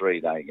that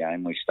 3-day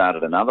game, we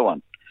started another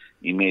one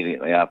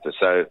immediately after.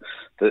 So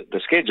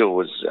the schedule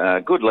was a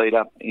good lead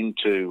up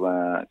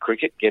into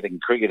cricket, getting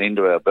cricket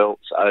into our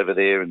belts over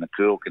there in the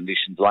cool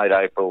conditions, late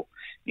April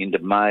into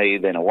May,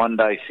 then a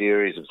one-day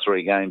series of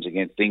 3 games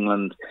against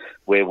England,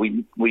 where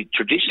we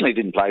traditionally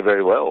didn't play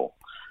very well.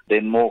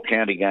 Then more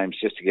county games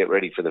just to get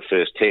ready for the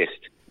first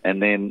test.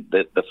 And then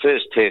the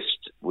first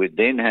test would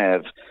then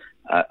have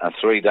a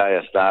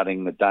 3-dayer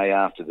starting the day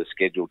after the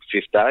scheduled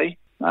 5th day.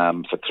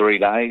 For 3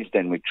 days,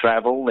 then we'd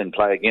travel, then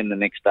play again the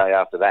next day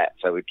after that.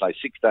 So we'd play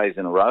 6 days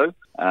in a row,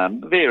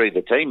 vary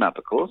the team up,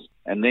 of course,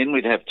 and then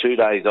we'd have 2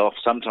 days off,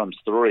 sometimes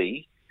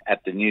 3,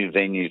 at the new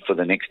venue for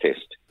the next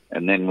test.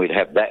 And then we'd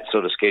have that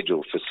sort of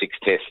schedule for 6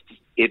 tests.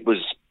 It was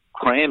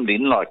crammed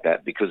in like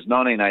that because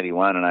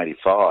 1981 and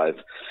 85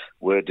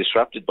 were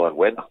disrupted by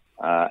weather,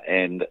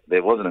 and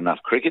there wasn't enough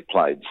cricket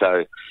played.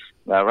 So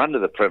they were under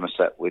the premise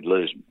that we'd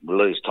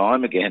lose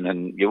time again,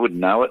 and you wouldn't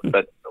know it,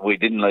 but we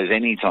didn't lose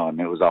any time.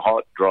 It was a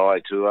hot, dry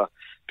tour,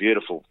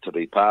 beautiful to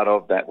be part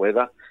of, that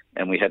weather,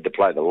 and we had to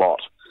play the lot.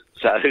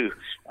 So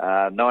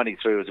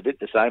 93 was a bit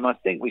the same. I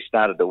think we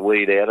started to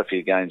weed out a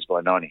few games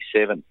by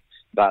 97,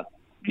 but,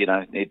 you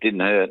know, it didn't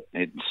hurt.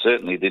 It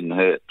certainly didn't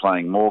hurt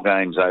playing more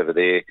games over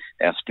there.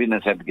 Our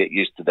spinners had to get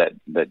used to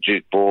that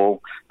duke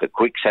ball. The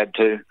quicks had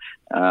to,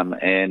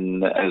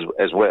 and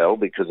as well,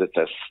 because it's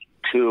a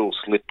cool,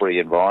 slippery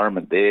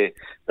environment there,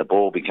 the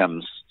ball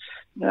becomes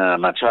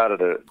much harder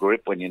to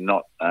grip when you're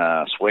not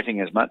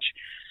sweating as much.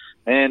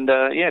 And,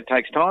 it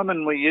takes time,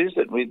 and we used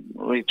it.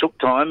 We took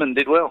time and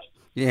did well.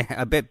 Yeah,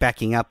 I bet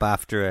backing up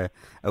after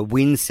a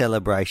win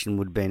celebration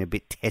would have been a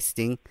bit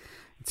testing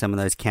in some of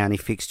those county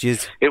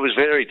fixtures. It was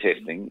very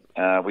testing.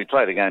 We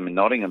played a game in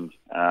Nottingham,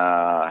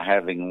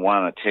 having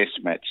won a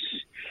test match.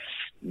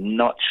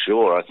 Not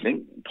sure. I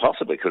think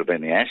possibly could have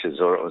been the Ashes,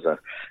 or it was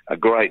a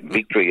great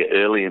victory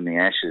early in the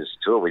Ashes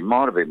tour. We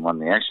might have even won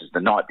the Ashes the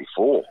night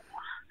before.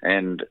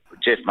 And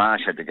Jeff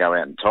Marsh had to go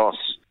out and toss,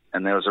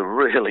 and there was a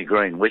really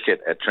green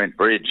wicket at Trent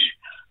Bridge.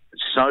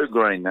 So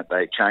green that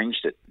they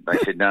changed it. They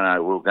said,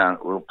 no,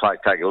 we'll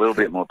take a little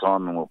bit more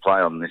time and we'll play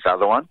on this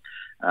other one,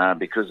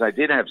 because they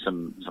did have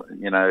some,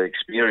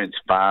 experienced,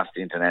 fast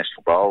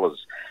international bowlers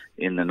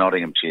in the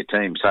Nottinghamshire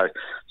team.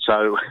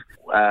 So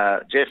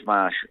Jeff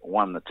Marsh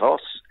won the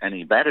toss, and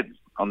he batted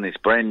on this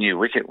brand new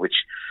wicket, which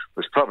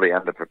was probably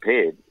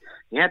underprepared.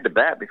 He had to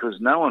bat because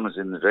no one was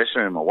in the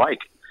dressing room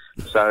awake.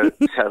 So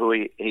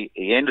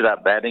he ended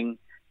up batting,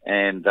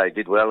 and they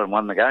did well and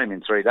won the game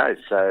in 3 days.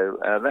 So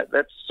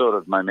that's sort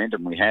of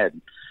momentum we had.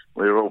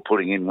 We were all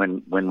putting in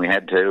when we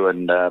had to,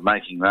 and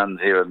making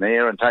runs here and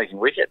there and taking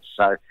wickets.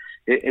 So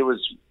it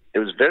was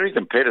very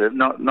competitive,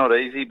 not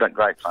easy, but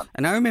great fun.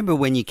 And I remember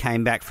when you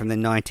came back from the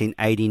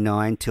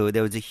 1989 tour,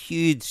 there was a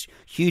huge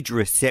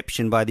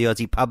reception by the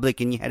Aussie public,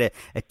 and you had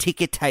a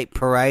ticker tape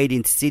parade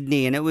in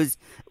Sydney, and it was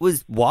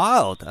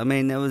wild. I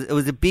mean, it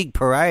was a big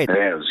parade.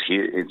 Yeah, it was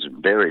huge. It's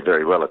very,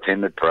 very well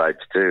attended parades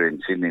too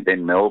in Sydney,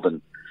 then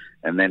Melbourne,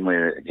 and then we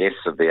were guests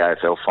of the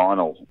AFL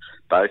final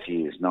both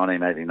years,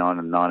 1989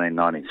 and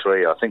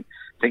 1993. I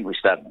think we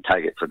started to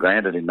take it for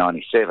granted in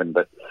 97,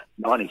 but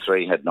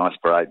 93 had nice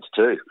parades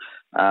too.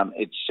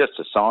 It's just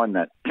a sign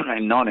that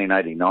in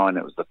 1989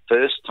 it was the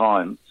first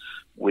time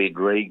we'd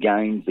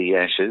regained the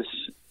Ashes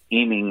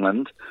in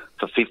England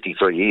for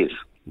 53 years.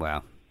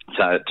 Wow.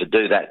 So to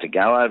do that, to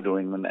go over to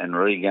England and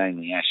regain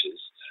the Ashes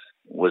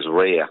was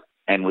rare.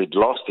 And we'd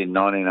lost in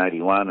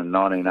 1981 and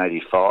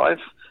 1985,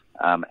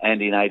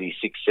 and in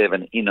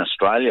 86-7 in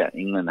Australia.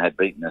 England had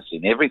beaten us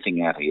in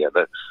everything out here,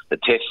 the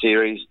Test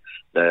Series,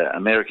 the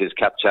America's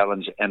Cup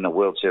Challenge and the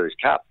World Series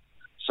Cup.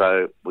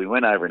 So we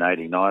went over in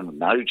 89 with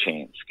no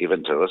chance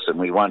given to us, and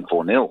we won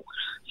 4-0.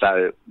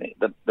 So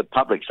the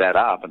public sat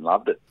up and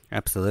loved it.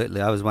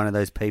 Absolutely. I was one of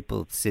those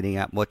people sitting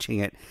up watching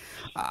it.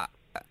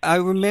 I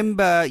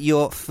remember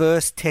your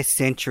first Test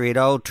century at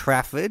Old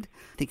Trafford.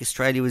 think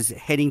Australia was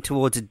heading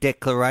towards a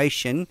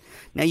declaration.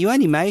 Now, you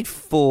only made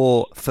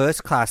 4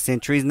 first-class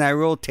centuries, and they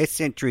were all test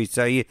centuries,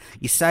 so you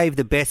saved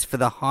the best for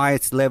the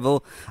highest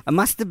level. It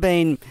must have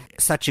been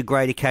such a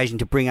great occasion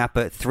to bring up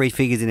 3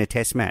 figures in a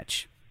test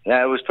match.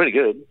 Yeah, it was pretty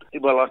good.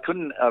 Well, I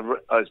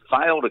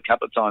failed a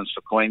couple of times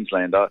for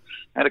Queensland. I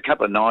had a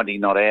couple of 90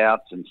 not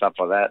outs and stuff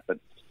like that, but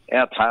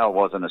our tail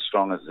wasn't as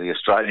strong as the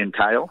Australian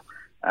tail.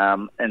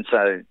 And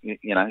so,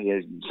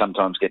 you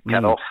sometimes get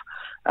cut off.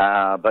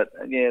 But,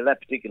 yeah,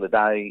 that particular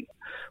day,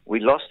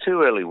 we lost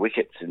 2 early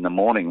wickets in the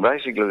morning.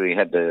 Basically, we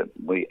had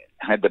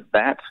to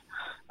bat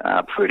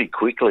pretty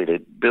quickly to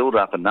build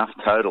up enough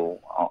total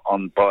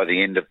by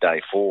the end of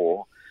day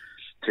 4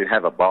 to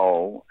have a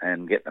bowl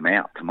and get them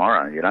out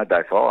tomorrow,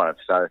 day 5.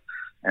 So,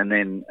 and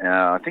then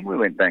I think we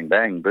went bang,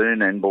 bang.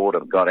 Boone and Border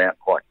got out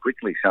quite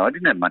quickly, so I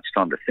didn't have much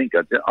time to think.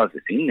 I was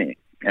just in there.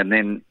 And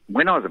then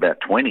when I was about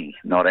 20,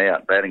 not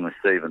out, batting with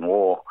Stephen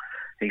Waugh,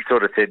 he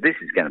sort of said, "This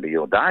is going to be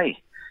your day."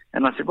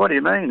 And I said, "What do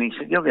you mean?" He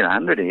said, "You'll get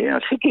 100 here." I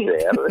said,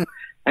 "Get out of it."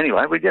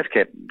 Anyway, we just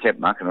kept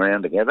mucking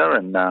around together,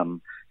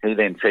 and he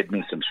then fed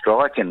me some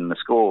strike, and the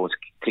score was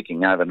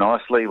ticking over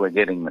nicely. We're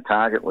getting the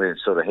target we're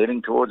sort of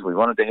heading towards, we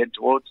wanted to head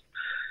towards.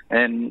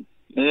 And,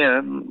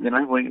 yeah,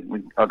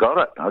 I got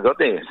it. I got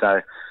there.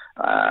 So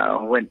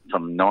I went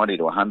from 90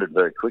 to 100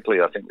 very quickly,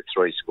 I think, with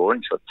 3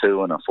 scoring shots,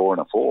 2 and a 4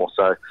 and a 4.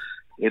 So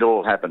it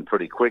all happened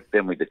pretty quick.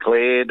 Then we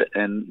declared,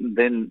 and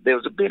then there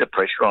was a bit of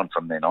pressure on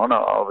from then on.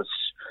 I was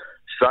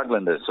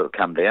struggling to sort of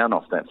come down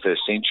off that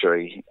first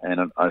century,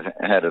 and I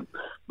had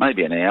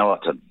maybe an hour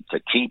to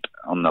keep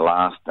on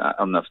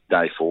the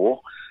day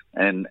 4.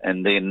 And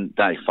then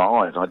day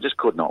 5, I just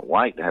could not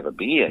wait to have a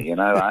beer,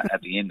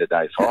 at the end of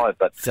day 5.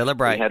 But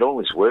celebrate. We had all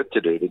this work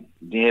to do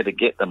to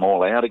get them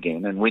all out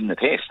again and win the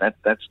test.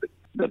 That's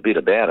the bit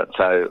about it.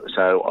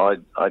 So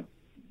I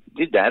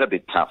did that a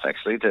bit tough,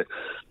 actually, to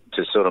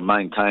sort of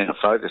maintain a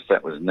focus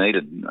that was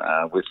needed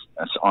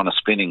on a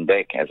spinning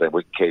deck as a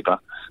wicketkeeper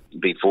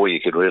before you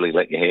could really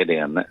let your hair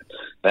down.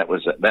 That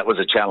was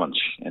a challenge,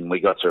 and we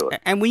got through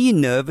it. And were you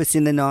nervous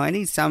in the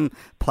 90s? Some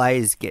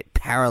players get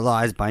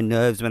paralysed by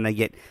nerves when they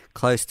get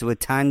close to a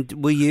ton.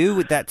 Were you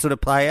with that sort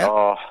of player?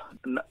 Oh,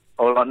 no,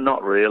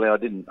 not really. I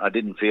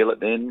didn't feel it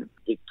then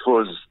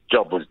because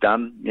job was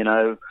done.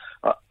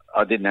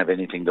 I didn't have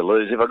anything to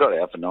lose. If I got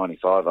out for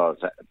 95, I was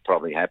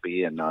probably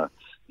happy, and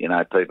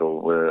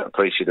people were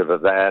appreciative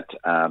of that.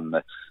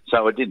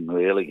 So I didn't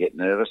really get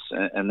nervous.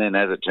 And then,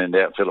 as it turned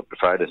out, Philip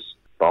DeFreitas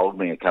bowled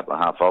me a couple of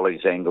half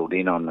volleys, angled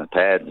in on the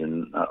pads,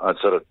 and I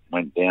sort of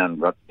went down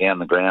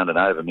the ground and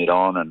over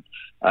mid-on and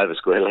over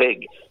square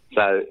leg.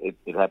 So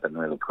it happened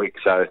really quick.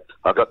 So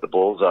I got the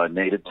balls I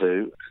needed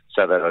to,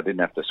 so that I didn't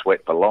have to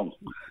sweat for long.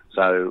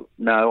 So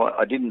no,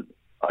 I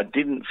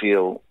didn't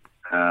feel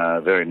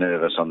very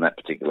nervous on that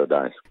particular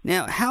day.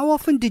 Now, how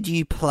often did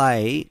you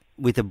play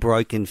with a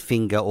broken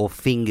finger or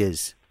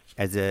fingers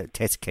as a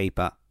test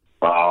keeper?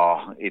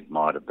 Oh, it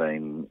might have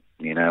been,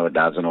 a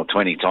dozen or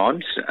 20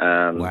 times.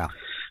 Wow.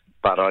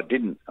 But I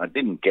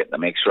didn't get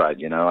them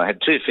x-rayed, I had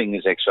 2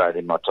 fingers x-rayed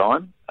in my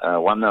time.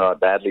 One that I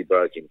badly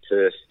broke in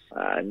Perth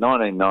in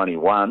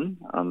 1991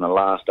 on the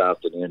last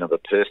afternoon of a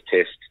Perth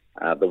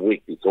test the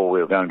week before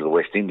we were going to the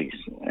West Indies.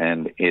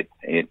 And it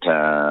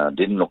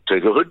didn't look too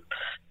good.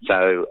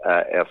 So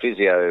our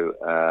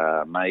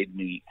physio made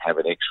me have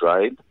it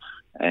x-rayed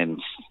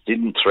and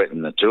didn't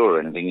threaten the tour or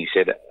anything. He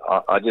said,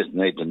 I just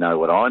need to know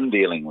what I'm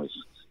dealing with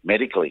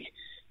medically.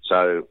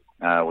 So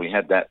we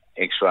had that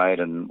x-rayed,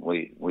 and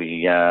we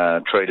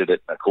treated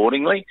it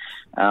accordingly.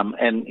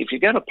 And if you're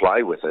going to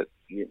play with it,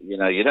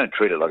 you don't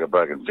treat it like a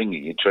broken finger.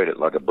 You treat it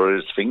like a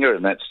bruised finger,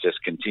 and that's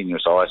just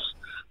continuous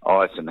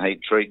ice and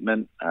heat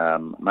treatment.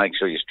 Make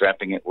sure you're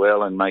strapping it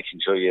well and making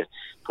sure you're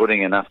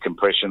putting enough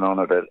compression on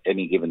it at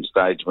any given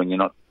stage when you're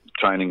not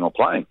training or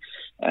playing.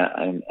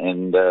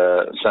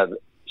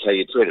 So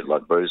you treat it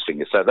like bruised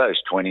fingers. So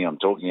those 20 I'm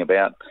talking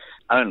about,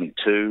 only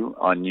 2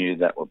 I knew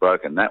that were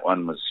broken. That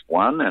one was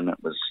 1, and it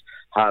was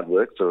hard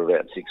work for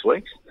about 6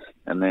 weeks.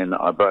 And then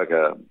I broke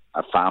a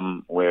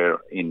thumb where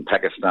in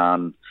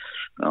Pakistan,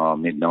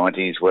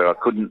 mid-90s, where I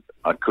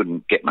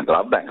couldn't get my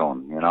glove back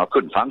on. I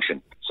couldn't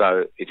function.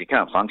 So if you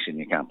can't function,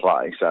 you can't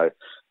play. So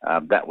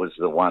that was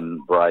the one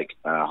break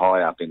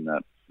high up in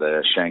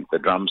the shank, the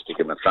drumstick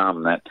and the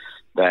thumb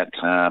that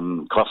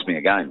cost me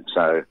a game.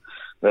 So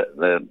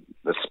the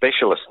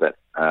specialist that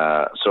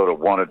sort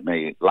of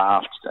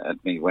laughed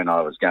at me when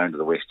I was going to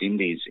the West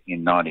Indies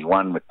in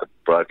 91 with the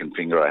broken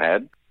finger I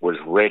had, was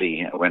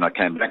ready. When I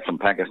came back from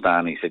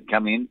Pakistan, he said,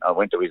 "Come in." I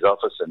went to his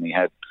office, and he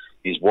had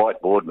his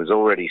whiteboard was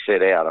already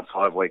set out, a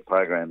 5-week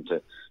program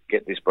to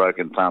get this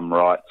broken thumb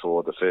right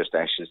for the first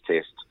Ashes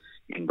test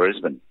in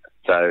Brisbane.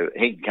 So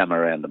he'd come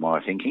around to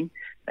my thinking,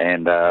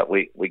 and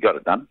we got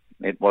it done.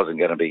 It wasn't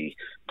going to be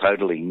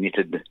totally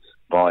knitted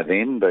by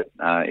then, but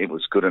it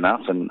was good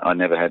enough, and I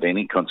never had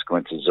any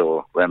consequences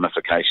or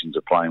ramifications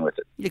of playing with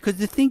it. Yeah, because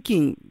the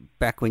thinking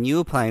back when you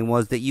were playing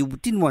was that you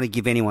didn't want to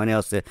give anyone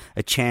else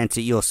a chance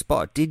at your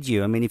spot, did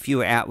you? I mean, if you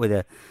were out with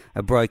a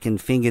broken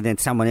finger, then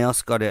someone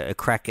else got a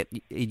crack at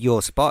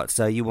your spot,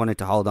 so you wanted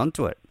to hold on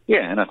to it.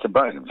 Yeah, and it's a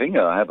broken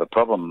finger. I have a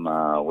problem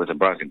with a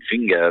broken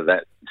finger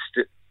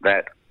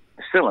that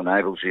still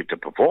enables you to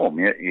perform.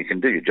 You can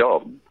do your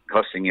job,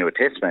 costing you a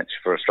test match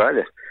for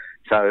Australia.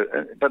 So,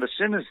 but as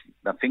soon as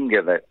the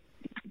finger that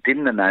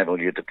didn't enable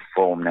you to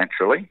perform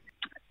naturally,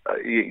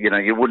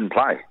 you wouldn't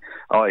play.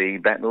 A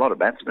lot of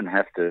batsmen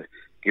have to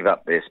give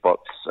up their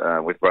spots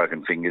with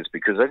broken fingers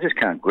because they just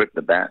can't grip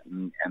the bat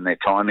and their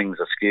timings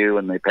are skew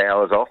and their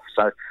power's off.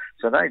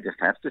 So they just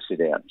have to sit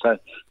out. So,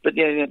 but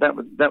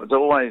that was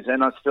always,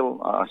 and I still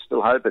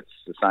hope it's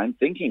the same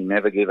thinking.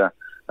 Never give a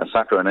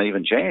sucker an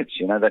even chance.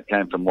 That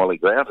came from Wally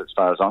Grout, as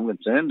far as I'm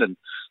concerned, and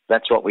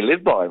that's what we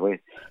live by. We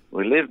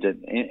lived it.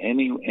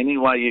 Any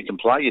way you can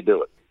play, you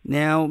do it.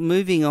 Now,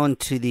 moving on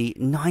to the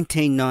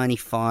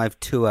 1995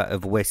 tour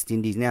of West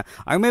Indies. Now,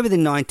 I remember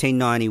the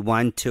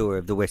 1991 tour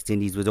of the West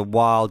Indies was a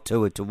wild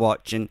tour to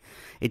watch, and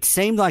it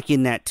seemed like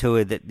in that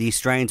tour that the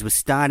Australians were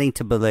starting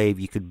to believe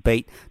you could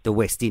beat the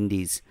West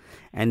Indies.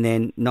 And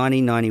then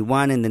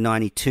 1991 and the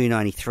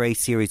 92-93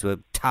 series were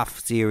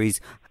tough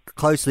series,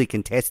 closely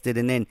contested.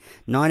 And then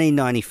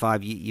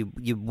 1995,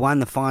 you won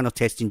the final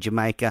test in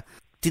Jamaica.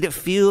 Did it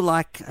feel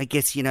like, I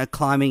guess,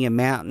 climbing a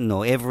mountain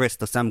or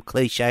Everest or some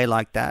cliche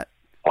like that?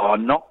 Oh,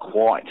 not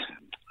quite.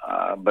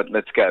 But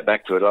let's go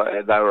back to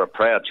it. They were a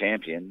proud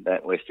champion,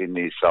 that West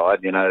Indies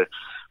side.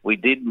 We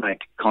did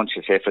make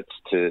conscious efforts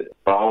to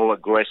bowl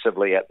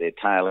aggressively at their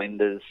tail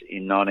enders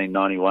in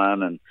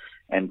 1991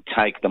 and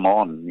take them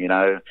on.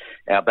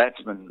 Our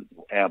batsmen,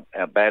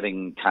 our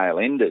batting tail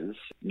enders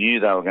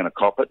knew they were going to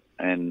cop it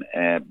and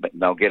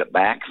they'll get it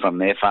back from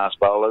their fast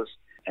bowlers.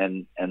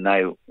 And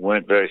they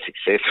weren't very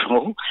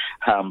successful,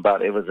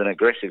 but it was an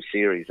aggressive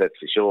series, that's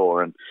for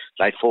sure. And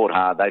they fought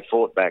hard. They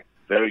fought back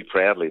very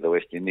proudly, the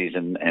West Indies,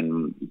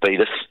 and beat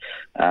us.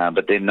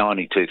 But then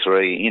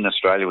 92-3 in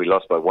Australia, we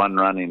lost by 1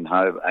 run in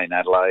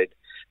Adelaide.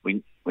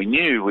 We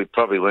knew we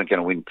probably weren't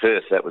going to win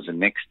Perth. That was the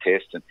next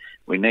test, and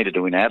we needed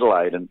to win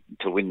Adelaide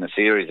to win the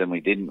series, and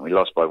we didn't. We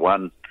lost by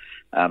 1.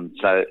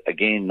 So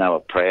again, they were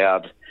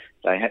proud.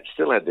 They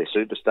still had their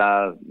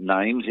superstar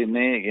names in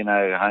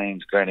there.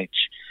 Haynes,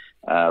 Greenwich,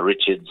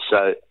 Richards.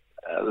 So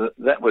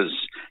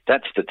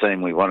that's the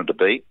team we wanted to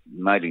beat.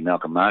 Maybe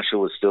Malcolm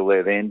Marshall was still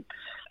there then.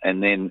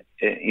 And then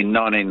in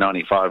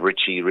 1995,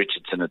 Richie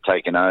Richardson had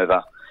taken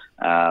over.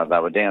 They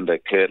were down to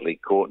Kirtley,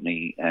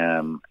 Courtney,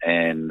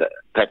 and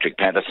Patrick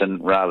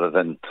Patterson rather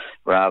than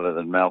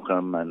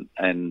Malcolm,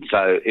 and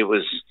so it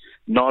was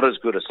not as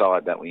good a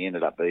side that we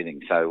ended up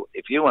beating. So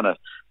if you want to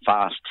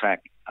fast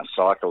track a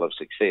cycle of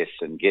success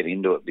and get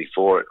into it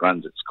before it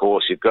runs its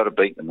course, you've got to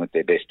beat them with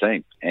their best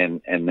team.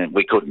 And then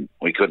we couldn't.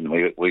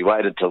 We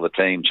waited till the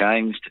team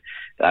changed.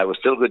 They were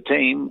still a good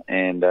team,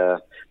 and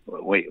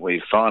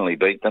we finally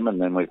beat them, and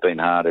then we've been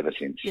hard ever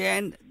since. Yeah,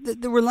 and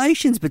the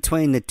relations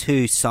between the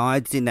two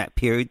sides in that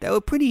period, they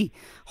were pretty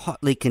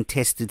hotly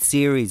contested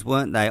series,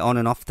 weren't they, on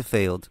and off the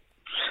field?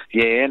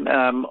 Yeah,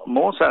 and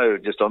more so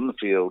just on the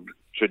field.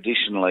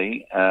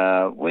 Traditionally,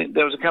 there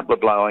was a couple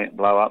of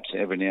blow-ups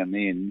every now and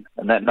then,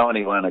 and that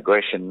 91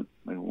 aggression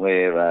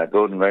where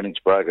Gordon Greenwich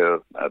broke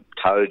a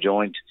toe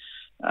joint,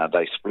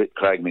 they split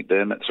Craig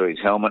McDermott through his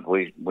helmet.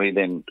 We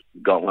then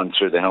got one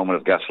through the helmet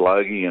of Gus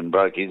Logie and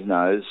broke his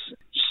nose.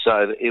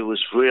 So it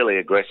was really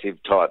aggressive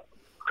type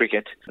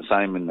cricket, the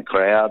same in the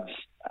crowds.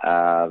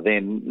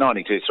 Then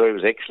 92-3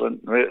 was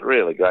excellent,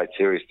 really great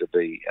series to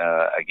be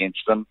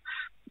against them.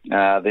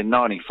 Then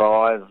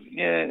 95,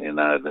 there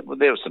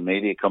were some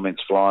media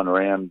comments flying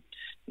around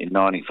in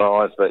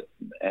 95, but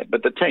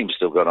the team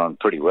still got on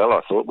pretty well,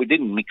 I thought. We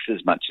didn't mix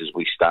as much as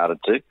we started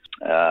to,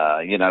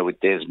 with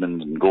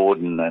Desmond and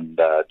Gordon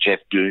and Jeff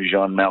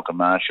Dujon, Malcolm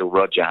Marshall,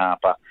 Roger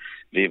Harper,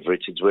 Viv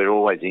Richards. We're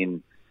always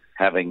in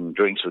having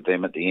drinks with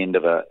them at the end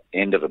of a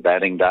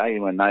batting day.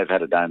 When they've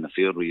had a day in the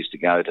field, we used to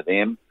go to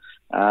them.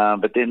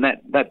 But then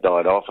that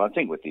died off, I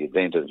think, with the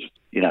advent of,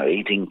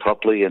 eating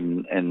properly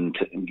and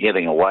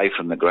getting away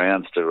from the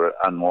grounds to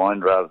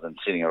unwind rather than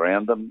sitting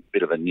around them.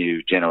 Bit of a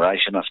new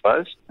generation, I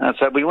suppose.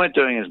 So we weren't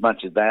doing as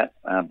much of that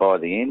by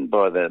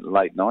the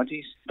late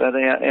 90s. But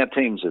our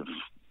teams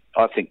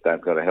I think they've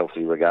got a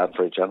healthy regard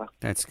for each other.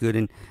 That's good.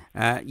 And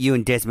you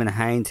and Desmond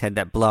Haynes had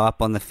that blow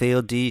up on the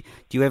field. Do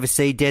you ever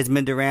see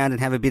Desmond around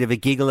and have a bit of a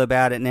giggle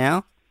about it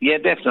now? Yeah,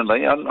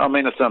 definitely. I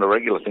mean, it's not a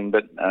regular thing,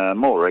 but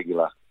more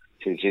regular.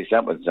 Geez,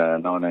 that was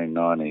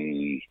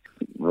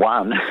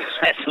 1991.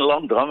 That's a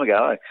long time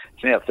ago.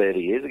 It's now 30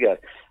 years ago.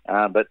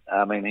 But,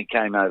 I mean, he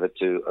came over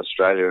to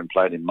Australia and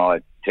played in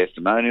my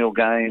testimonial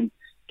game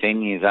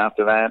 10 years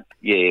after that.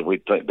 Yeah,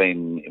 we'd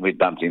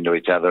bumped into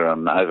each other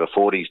on over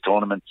 40s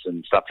tournaments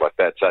and stuff like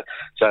that.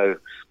 So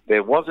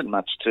there wasn't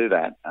much to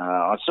that.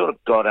 I sort of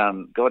got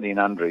in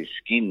under his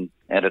skin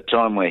at a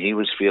time where he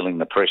was feeling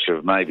the pressure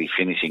of maybe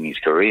finishing his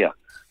career.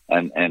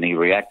 And he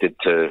reacted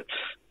to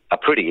a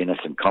pretty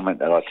innocent comment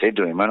that I said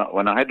to him.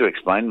 When I had to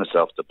explain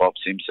myself to Bob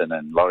Simpson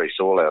and Laurie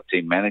Saul, our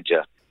team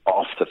manager,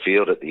 off the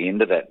field at the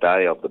end of that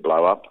day of the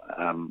blow-up,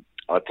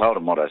 I told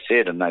them what I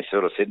said, and they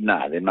sort of said,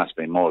 no, there must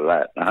be more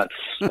to that.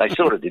 They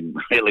sort of didn't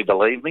really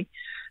believe me.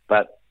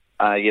 But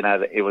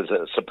it was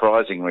a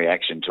surprising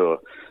reaction to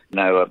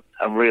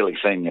a really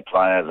senior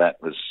player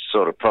that was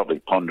sort of probably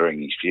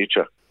pondering his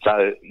future.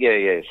 So,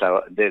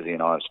 so Desi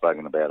and I have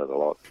spoken about it a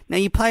lot. Now,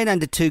 you played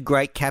under two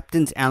great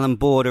captains, Alan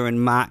Border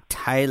and Mark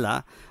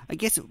Taylor. I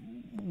guess,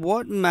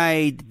 what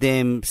made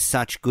them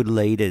such good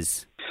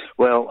leaders?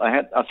 Well,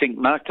 I think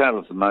Mark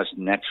Taylor's the most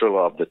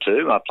natural of the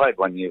two. I played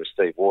 1 year with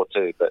Steve Waugh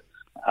too, but,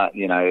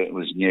 it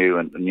was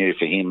new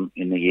for him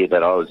in the year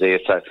that I was there.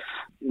 So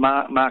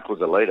Mark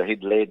was a leader.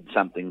 He'd led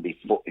something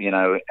before, in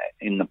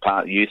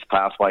the youth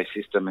pathway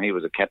system. He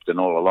was a captain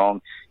all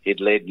along. He'd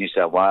led New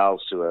South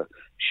Wales to a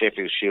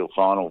Sheffield Shield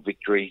final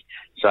victory.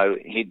 So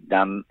he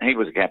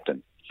was a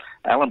captain.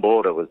 Alan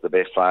Border was the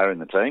best player in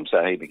the team,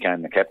 so he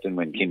became the captain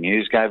when Kim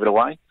Hughes gave it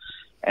away.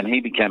 And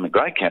he became a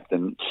great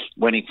captain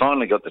when he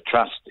finally got the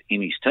trust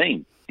in his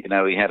team.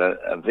 He had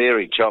a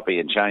very choppy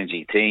and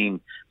changey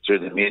team through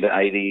the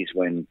mid-'80s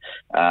when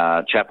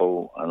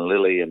Chappell and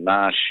Lilly and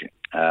Marsh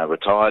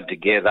retired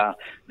together.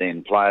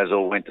 Then players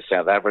all went to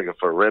South Africa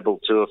for a rebel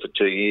tour for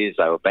 2 years.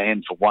 They were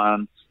banned for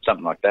one,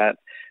 something like that.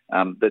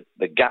 But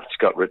the guts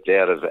got ripped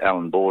out of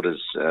Alan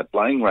Border's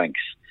playing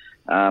ranks.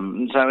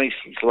 So he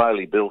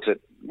slowly built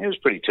it. It was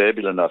pretty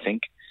turbulent, I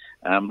think.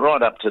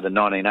 Right up to the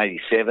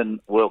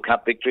 1987 World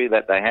Cup victory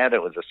that they had.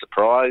 It was a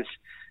surprise.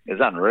 It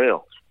was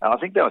unreal. I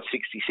think they were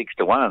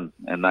 66-1,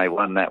 and they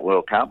won that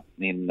World Cup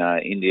in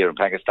India and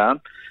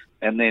Pakistan.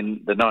 And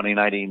then the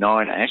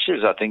 1989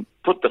 Ashes, I think,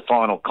 put the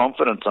final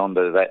confidence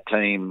onto that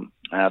team.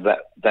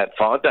 That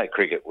 5-day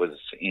cricket was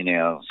in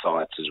our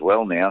sights as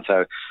well now.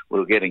 So we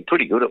were getting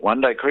pretty good at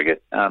 1-day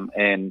cricket,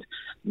 and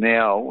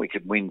now we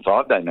could win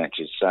 5-day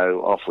matches.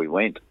 So off we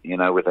went,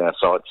 with our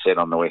sights set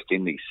on the West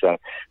Indies, so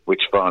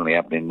which finally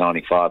happened in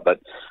 95.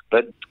 But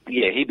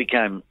he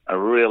became a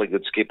really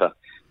good skipper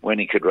when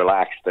he could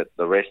relax that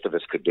the rest of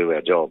us could do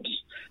our jobs.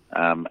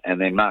 And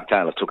then Mark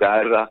Taylor took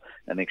over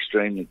an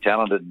extremely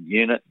talented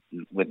unit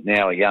with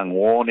now a young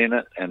Warne in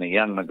it and a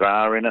young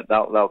McGrath in it.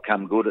 They'll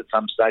come good at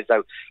some stage.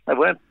 They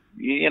weren't,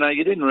 you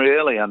didn't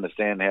really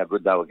understand how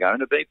good they were going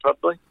to be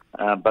probably,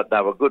 but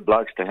they were good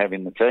blokes to have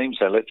in the team,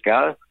 so let's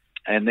go.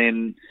 And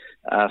then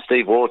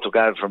Steve Waugh took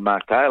over from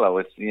Mark Taylor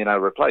with,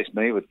 replaced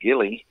me with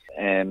Gilly,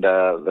 and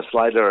the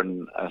Slater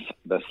and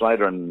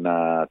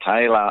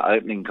Taylor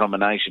opening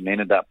combination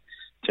ended up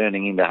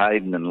turning into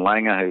Hayden and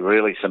Langer, who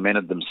really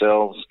cemented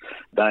themselves.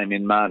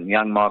 Damien Martin,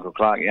 young Michael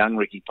Clark, young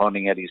Ricky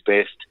Ponting at his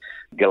best,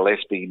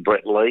 Gillespie and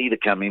Brett Lee to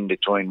come in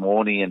between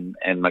Warney and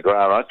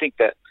McGrath. I think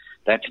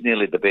that's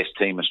nearly the best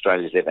team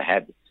Australia's ever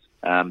had,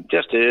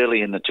 just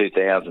early in the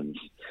 2000s.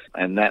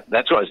 And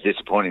that's why it's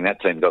disappointing that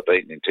team got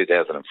beaten in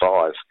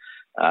 2005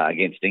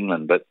 against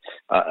England. But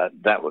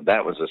that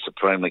was a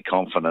supremely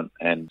confident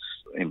and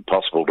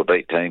impossible to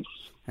beat team.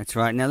 That's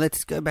right. Now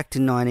let's go back to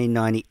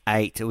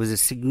 1998. It was a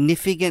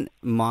significant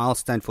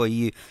milestone for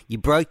you. You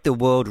broke the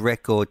world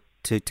record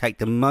to take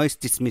the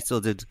most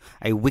dismissals as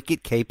a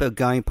wicket-keeper,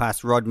 going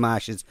past Rod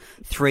Marsh's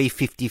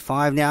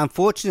 355. Now,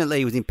 unfortunately,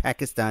 he was in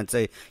Pakistan,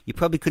 so you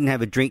probably couldn't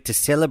have a drink to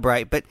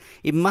celebrate, but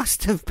it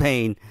must have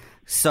been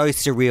so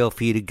surreal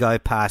for you to go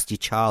past your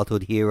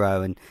childhood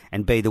hero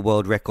and be the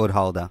world record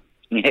holder.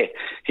 Yeah,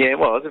 it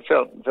was. It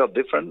felt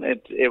different.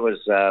 It was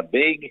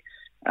big.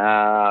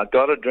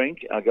 Got a drink.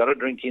 I got a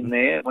drink in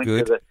there. Went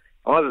Good. to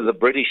either the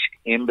British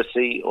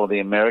Embassy or the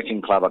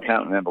American Club. I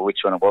can't remember which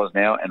one it was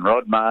now. And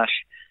Rod Marsh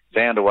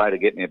found a way to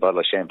get me a bottle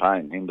of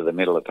champagne into the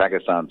middle of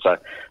Pakistan. So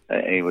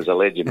he was a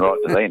legend right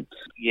to then.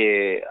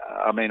 Yeah,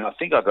 I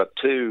think I got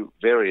 2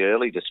 very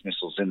early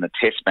dismissals in the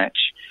Test match,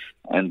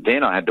 and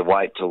then I had to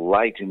wait till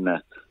late in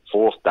the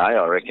 4th day,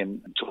 I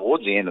reckon,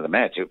 towards the end of the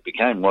match. It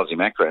became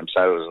Wasim Akram,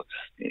 so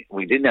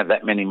we didn't have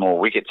that many more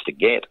wickets to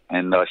get,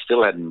 and I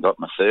still hadn't got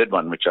my 3rd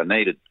one, which I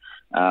needed,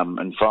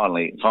 and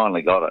finally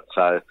got it.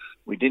 So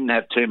we didn't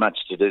have too much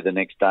to do the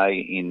next day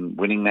in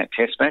winning that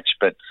Test match,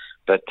 but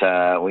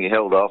we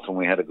held off and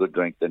we had a good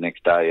drink the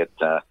next day at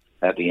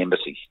the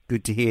embassy.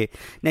 Good to hear.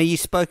 Now, you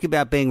spoke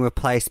about being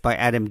replaced by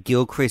Adam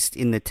Gilchrist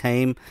in the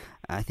team.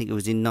 I think it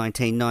was in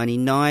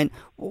 1999.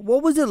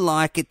 What was it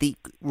like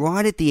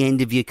right at the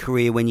end of your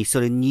career when you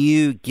sort of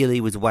knew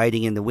Gilly was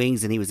waiting in the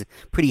wings and he was a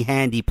pretty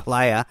handy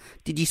player?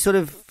 Did you sort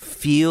of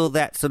feel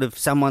that sort of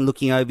someone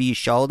looking over your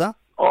shoulder?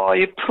 Oh,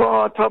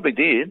 I probably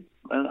did.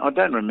 I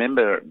don't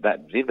remember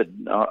that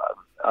vivid.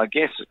 I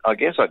guess I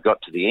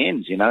got to the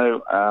ends,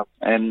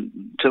 and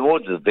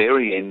towards the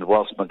very end,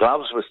 whilst my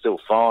gloves were still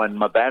fine,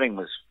 my batting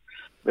was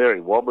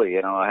very wobbly.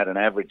 I had an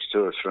average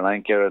tour of Sri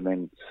Lanka and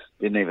then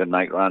didn't even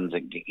make runs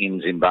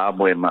in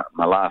Zimbabwe, my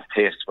last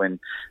test, when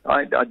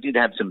I did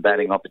have some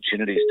batting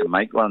opportunities to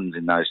make runs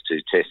in those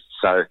 2 tests,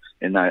 so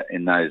in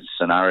those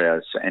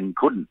scenarios, and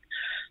couldn't.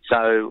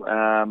 So,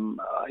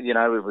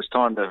 it was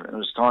time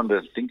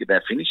to think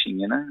about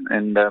finishing,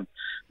 and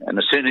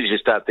as soon as you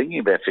start thinking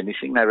about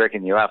finishing, they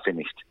reckon you are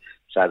finished.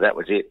 So that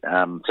was it.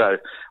 So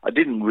I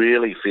didn't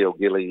really feel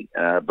Gilly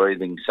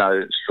breathing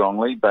so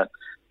strongly, but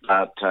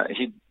I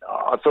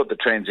thought the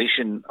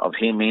transition of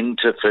him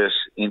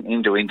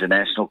into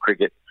international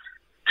cricket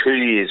 2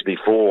 years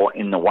before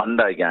in the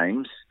 1-day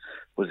games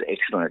was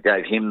excellent. It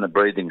gave him the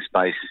breathing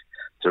space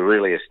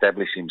really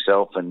establish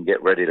himself and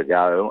get ready to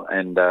go,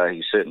 and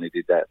he certainly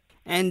did that.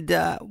 And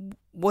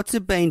what's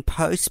it been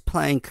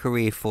post-playing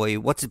career for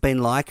you? What's it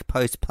been like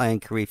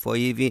post-playing career for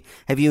you?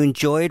 Have you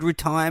enjoyed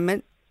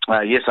retirement?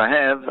 Yes, I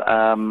have.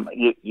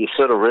 You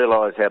sort of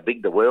realise how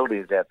big the world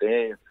is out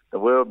there. The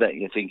world that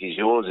you think is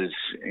yours is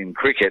in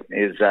cricket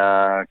is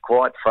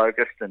quite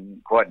focused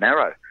and quite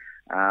narrow.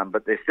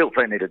 But there's still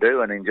plenty to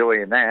do and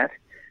enjoy in that.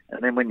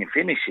 And then when you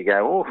finish, you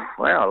go,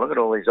 oh, wow, look at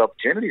all these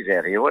opportunities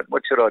out here.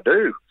 What should I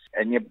do?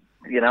 And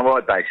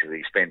I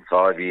basically spent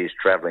 5 years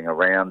travelling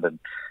around and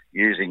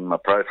using my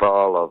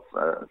profile of,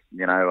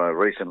 a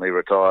recently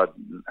retired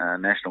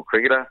national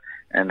cricketer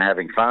and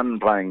having fun,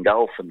 playing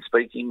golf and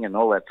speaking and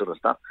all that sort of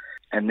stuff.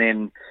 And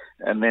then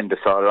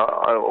decided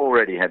I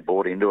already had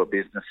bought into a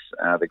business,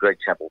 the Greg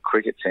Chappell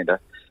Cricket Centre,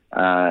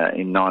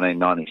 in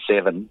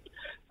 1997.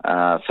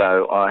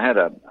 So I had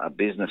a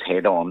business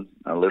head on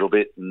a little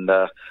bit, and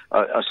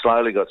I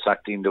slowly got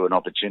sucked into an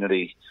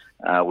opportunity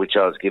which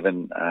I was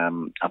given.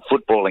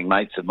 Footballing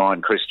mates of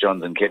mine, Chris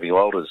Johns and Kevy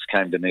Walters,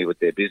 came to me with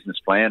their business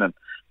plan, and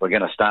we're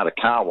going to start a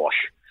car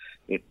wash.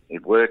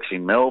 It works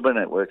in Melbourne,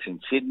 it works in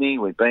Sydney.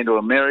 We've been to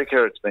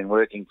America. It's been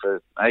working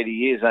for 80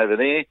 years over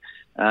there.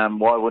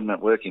 Why wouldn't it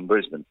work in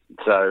Brisbane?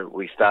 So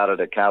we started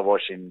a car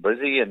wash in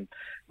Brizzy, and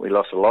we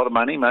lost a lot of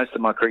money, most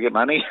of my cricket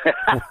money.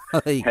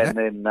 And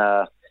then,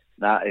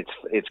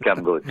 it's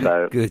come good.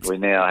 So good. We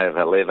now have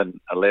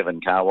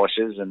 11 car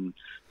washes, and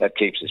that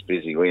keeps us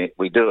busy.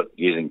 We do it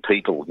using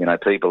people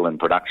and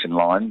production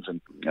lines,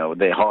 and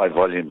they're high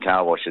volume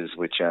car washes,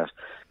 which are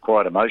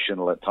quite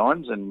emotional at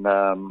times, and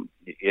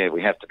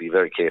we have to be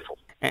very careful.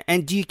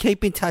 And do you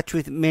keep in touch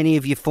with many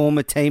of your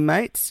former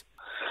teammates?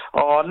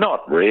 Oh,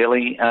 not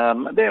really.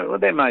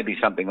 There may be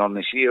something on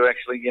this year,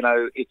 actually.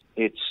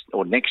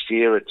 Or next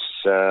year, it's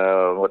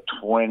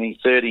 20,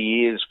 30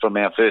 years from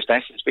our first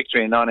Ashes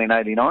victory in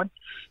 1989.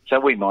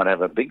 So we might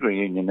have a big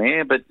reunion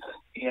there. But,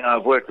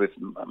 I've worked with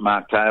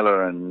Mark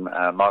Taylor and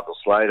Michael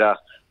Slater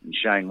and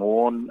Shane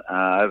Warne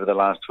over the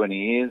last 20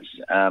 years.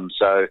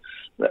 So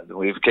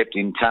we've kept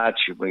in touch.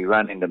 We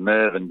run into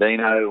Merv and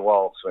Dino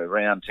whilst we're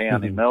around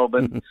town in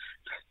Melbourne.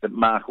 But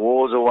Mark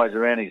Waugh's always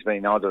around. He's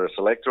been either a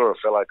selector or a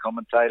fellow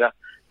commentator.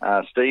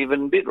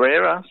 Stephen, bit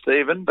rarer,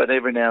 Stephen, but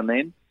every now and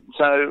then.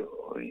 So,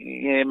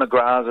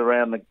 McGrath's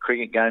around the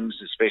cricket games,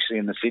 especially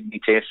in the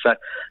Sydney Test.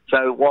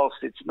 So whilst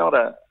it's not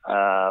a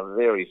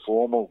very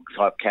formal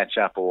type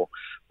catch-up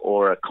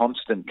or a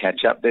constant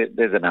catch-up,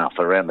 there's enough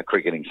around the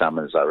cricketing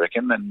summers, I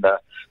reckon, and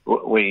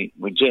we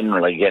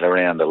generally get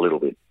around a little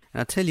bit.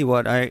 I'll tell you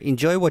what, I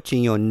enjoy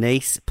watching your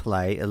niece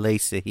play,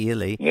 Elisa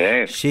Healy.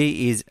 Yes.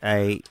 She is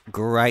a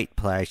great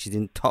player. She's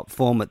in top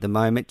form at the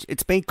moment.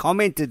 It's been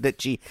commented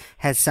that she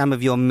has some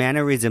of your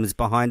mannerisms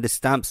behind the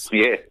stumps.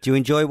 Yeah. Do you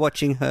enjoy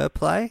watching her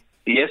play?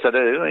 Yes, I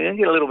do. I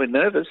get a little bit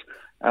nervous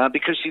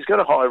because she's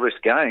got a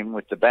high-risk game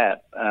with the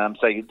bat.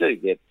 So you do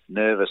get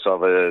nervous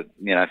of her,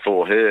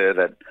 for her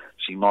that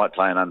she might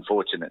play an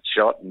unfortunate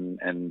shot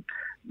and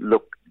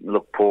look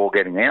poor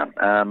getting out.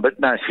 But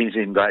no, she's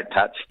in great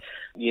touch.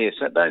 Yes,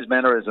 those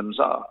mannerisms,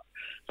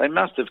 they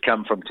must have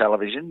come from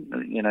television.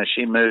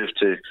 She moved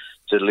to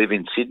live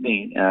in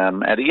Sydney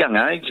at a young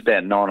age,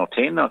 about 9 or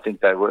 10, I think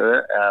they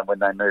were, when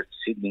they moved to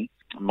Sydney,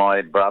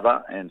 my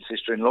brother and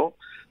sister-in-law.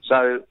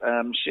 So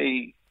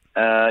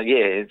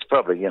it's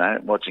probably,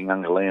 watching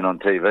Uncle Ian on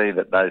TV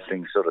that those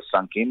things sort of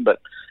sunk in. But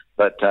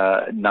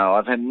no,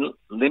 I've had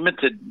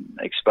limited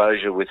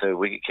exposure with her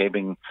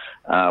wicket-keeping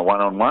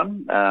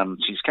one-on-one.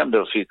 She's come to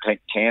a few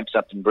camps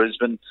up in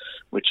Brisbane,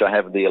 which I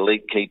have the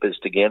elite keepers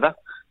together.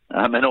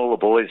 And all the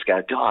boys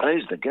go, God,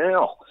 who's the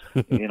girl?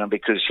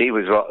 Because she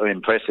was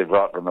impressive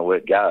right from the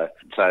word go.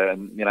 So,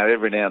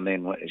 every now and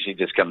then she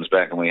just comes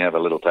back and we have a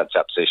little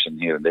touch-up session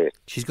here and there.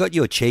 She's got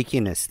your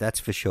cheekiness, that's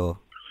for sure.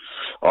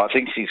 I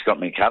think she's got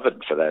me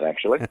covered for that,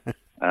 actually.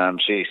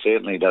 She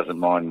certainly doesn't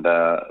mind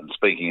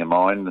speaking her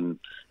mind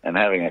and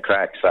having a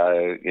crack. So,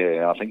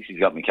 I think she's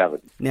got me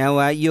covered.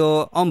 Now,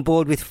 you're on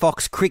board with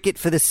Fox Cricket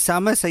for the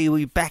summer, so you'll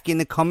be back in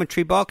the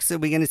commentary box. Are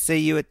we going to see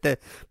you at the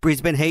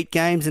Brisbane Heat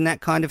games and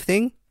that kind of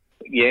thing?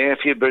 Yeah, a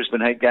few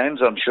Brisbane Heat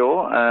games, I'm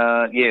sure.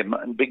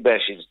 Big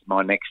Bash is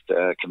my next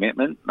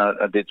commitment.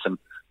 I did some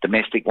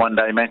domestic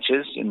one-day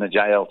matches in the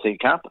JLT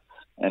Cup,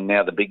 and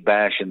now the Big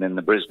Bash and then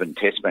the Brisbane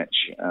Test match.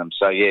 I'm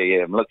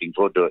looking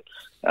forward to it,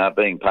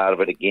 being part of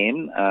it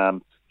again.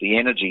 The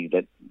energy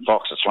that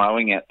Fox are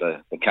throwing at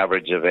the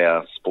coverage of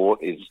our sport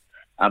is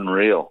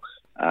unreal.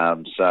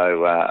 I'm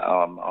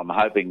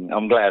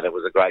glad it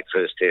was a great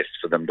first test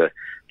for them to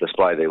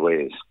display their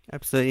wares.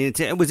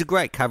 Absolutely. It was a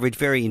great coverage,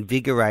 very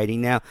invigorating.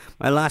 Now,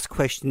 my last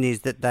question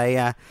is that they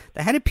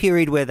had a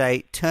period where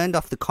they turned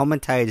off the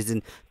commentators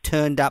and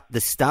turned up the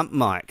stump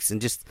mics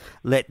and just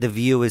let the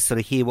viewers sort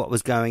of hear what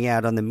was going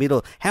out on the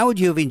middle. How would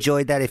you have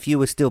enjoyed that if you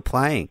were still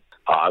playing?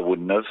 I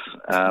wouldn't have.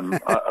 A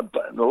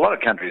lot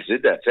of countries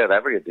did that. South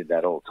Africa did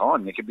that all the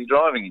time. You could be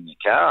driving in your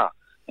car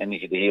and you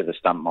could hear the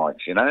stump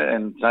mics,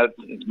 and so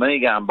it's me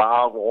going,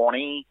 bar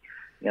warning,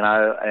 and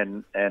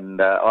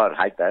I'd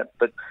hate that.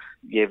 But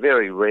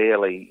very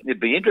rarely. It'd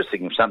be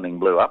interesting if something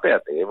blew up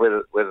out there,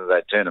 whether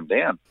they turn them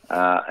down,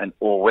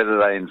 or whether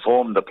they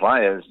inform the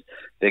players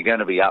they're going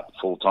to be up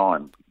full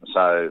time.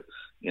 So,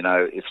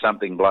 if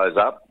something blows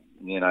up,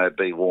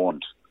 be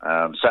warned. So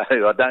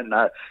I don't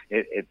know.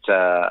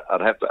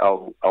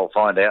 I'll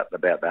find out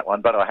about that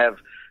one. But I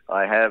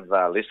have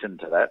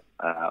listened to that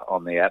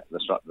on the app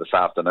this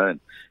afternoon,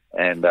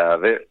 and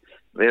very,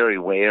 very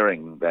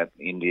wearing, that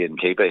Indian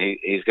keeper.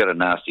 He's got a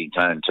nasty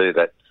tone too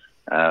that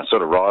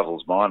sort of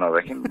rivals mine, I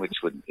reckon,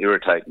 which would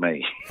irritate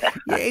me.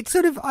 Yeah, it's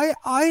sort of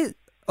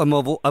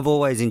I've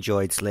always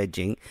enjoyed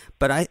sledging,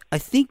 but I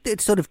think that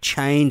it's sort of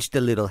changed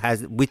a little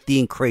with the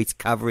increased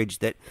coverage,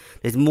 that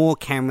there's more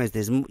cameras,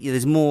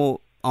 there's more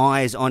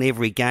eyes on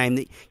every game,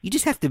 that you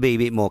just have to be a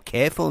bit more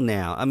careful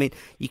now. I mean,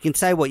 you can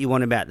say what you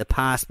want about the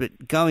past,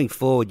 but going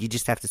forward, you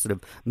just have to sort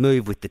of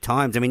move with the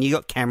times. I mean, you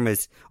got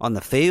cameras on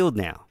the field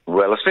now.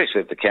 Well,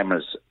 especially if the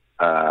cameras,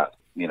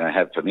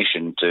 have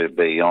permission to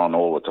be on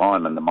all the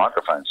time, and the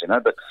microphones,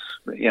 but,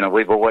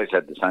 we've always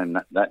had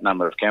that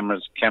number of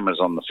cameras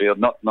on the field,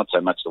 not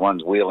so much the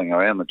ones wheeling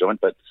around the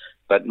joint,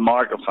 but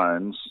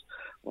microphones.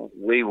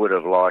 We would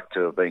have liked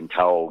to have been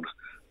told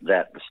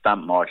that the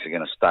stump mics are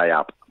going to stay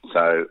up.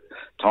 So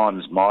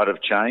times might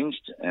have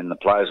changed, and the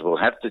players will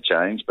have to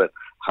change, but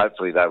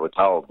hopefully they were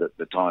told that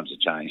the times have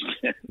changed.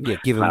 Yeah,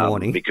 give them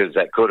warning. Because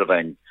that could have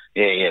been,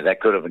 that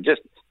could have been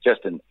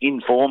just an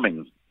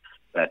informing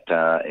that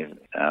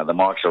the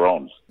mics are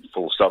on,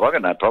 full stop. I've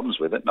got no problems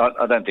with it.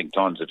 I don't think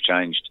times have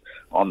changed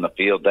on the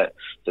field. That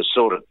the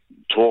sort of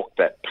talk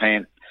that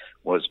Pant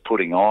was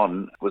putting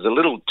on was a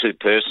little too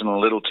personal, a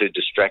little too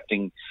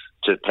distracting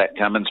to Pat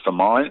Cummins for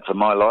my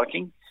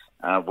liking.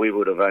 We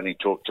would have only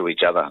talked to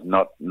each other,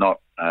 not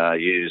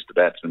used the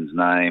batsman's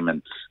name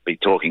and be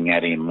talking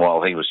at him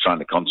while he was trying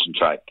to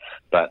concentrate.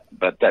 But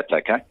that's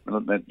okay.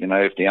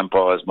 If the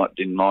umpires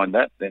didn't mind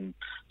that, then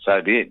so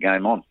be it.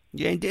 Game on.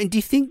 Yeah, and do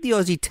you think the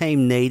Aussie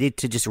team needed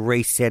to just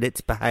reset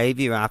its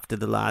behaviour after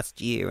the last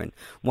year and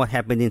what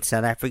happened in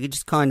South Africa?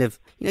 Just kind of,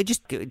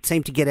 it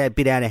seemed to get a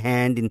bit out of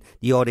hand in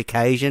the odd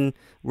occasion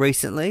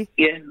recently.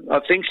 Yeah, I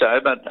think so.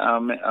 But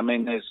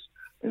there's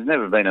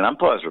never been an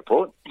umpire's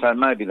report, so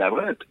maybe they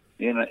weren't.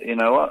 I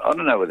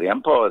don't know whether the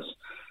umpires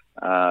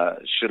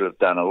should have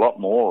done a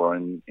lot more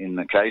in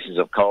the cases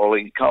of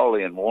Coley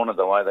and Warner,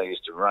 the way they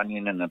used to run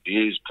in and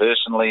abuse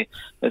personally.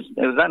 It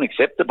was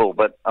unacceptable,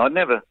 but I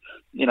never,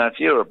 if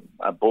you're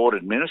a board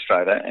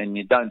administrator and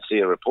you don't see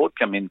a report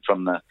come in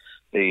from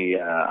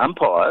the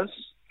umpires,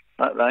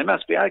 they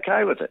must be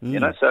okay with it,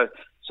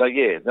 So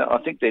yeah, I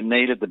think there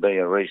needed to be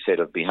a reset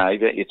of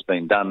behaviour. It's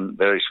been done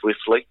very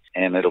swiftly,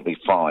 and it'll be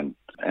fine.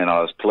 And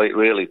I was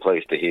really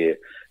pleased to hear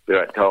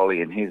Virat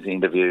Kohli in his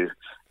interview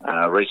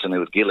recently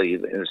with Healy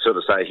sort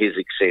of say his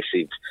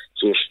excessive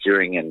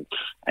gesturing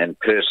and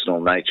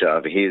personal nature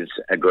of his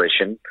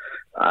aggression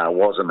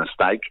was a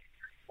mistake,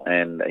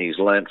 and he's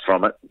learnt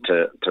from it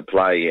to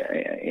play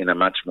in a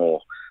much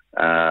more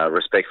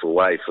respectful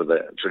way for the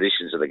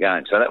traditions of the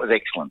game. So that was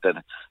excellent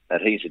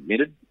that he's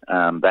admitted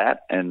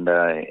that, and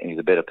he's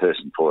a better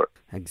person for it.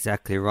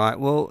 Exactly right.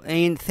 Well,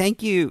 Ian,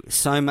 thank you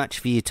so much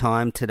for your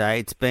time today.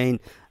 It's been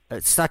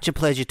such a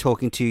pleasure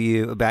talking to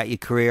you about your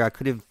career. I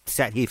could have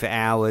sat here for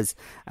hours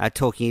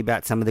talking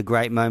about some of the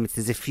great moments.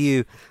 There's a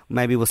few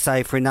maybe we'll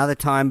save for another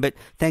time, but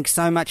thanks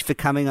so much for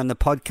coming on the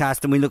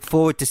podcast, and we look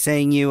forward to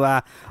seeing you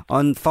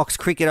on Fox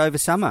Cricket over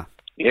summer.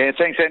 Yeah,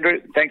 thanks,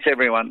 Andrew. Thanks,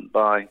 everyone.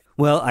 Bye.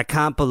 Well, I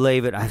can't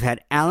believe it. I've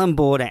had Alan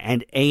Border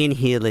and Ian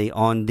Healy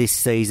on this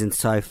season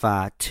so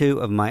far, two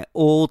of my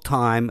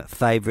all-time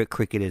favourite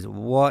cricketers.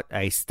 What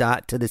a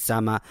start to the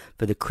summer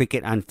for the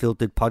Cricket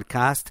Unfiltered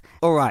podcast.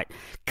 All right,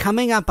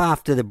 coming up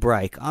after the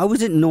break, I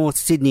was at North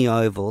Sydney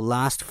Oval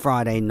last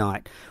Friday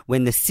night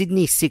when the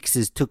Sydney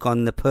Sixers took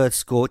on the Perth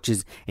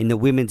Scorchers in the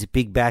Women's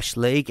Big Bash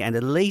League, and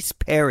Elise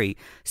Perry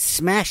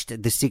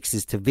smashed the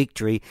Sixers to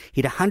victory,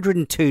 hit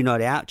 102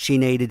 not out. She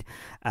needed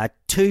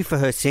 2 for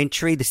her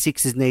century. The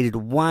Sixers needed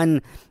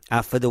 1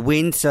 for the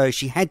win, so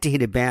she had to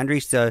hit a boundary.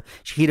 So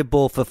she hit a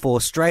ball for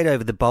 4 straight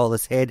over the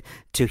bowler's head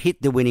to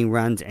hit the winning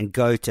runs and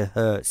go to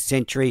her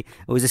century.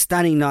 It was a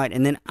stunning night,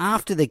 and then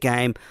after the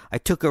game, I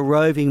took a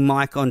roving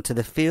mic onto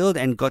the field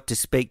and got to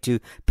speak to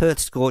Perth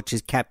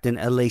Scorchers captain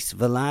Elise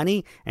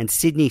Villani and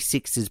Sydney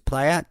Sixers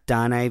player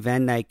Dane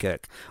van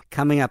Niekerk.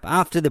 Coming up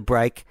after the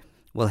break,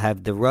 we'll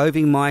have the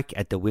roving mic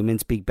at the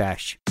Women's Big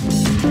Bash.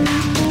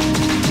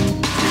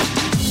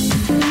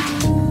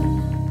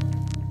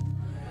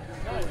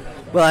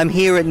 Well, I'm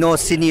here at North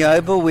Sydney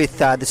Oval with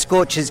the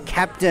Scorchers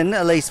captain,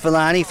 Elise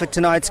Villani, for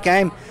tonight's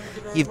game.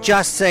 You've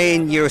just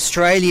seen your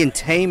Australian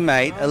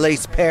teammate,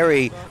 Elise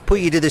Perry,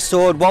 put you to the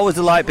sword. What was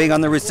it like being on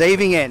the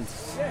receiving end?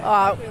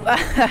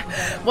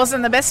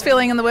 Wasn't the best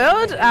feeling in the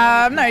world.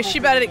 No, she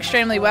batted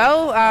extremely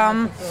well.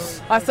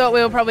 I thought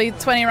we were probably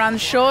 20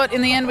 runs short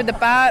in the end with the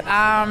bat.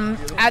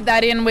 Add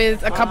that in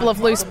with a couple of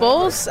loose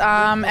balls,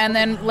 and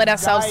then let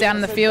ourselves down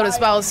in the field as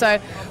well. So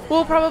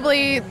we'll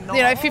probably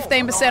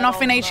 15%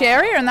 off in each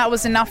area, and that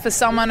was enough for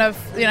someone of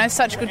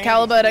such good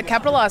calibre to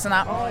capitalise on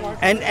that.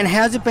 And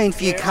how's it been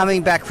for you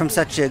coming back from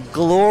such a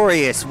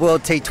glorious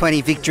World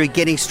T20 victory,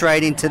 getting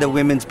straight into the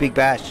Women's Big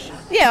Bash?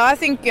 Yeah, I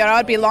think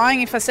I'd be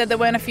lying if I said there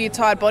weren't a few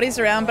tired bodies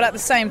around, but at the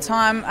same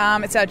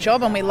time, it's our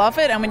job and we love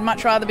it, and we'd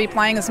much rather be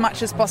playing as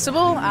much as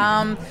possible.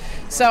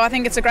 So I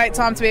think it's a great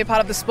time to be a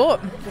part of the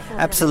sport.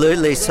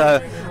 Absolutely.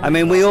 So,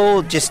 we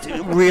all just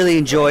really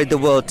enjoyed the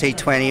World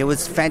T20. It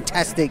was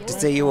fantastic to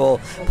see you all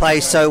play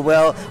so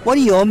well. What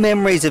are your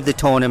memories of the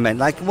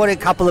tournament? What are a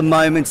couple of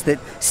moments that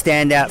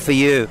stand out for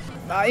you?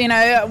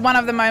 One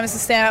of the moments that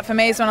stand out for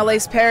me is when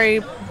Elise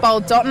Perry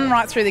bowled Dotton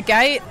right through the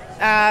gate.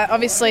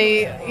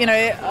 Obviously,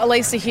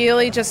 Elisa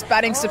Healy just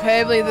batting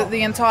superbly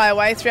the entire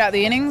way throughout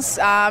the innings.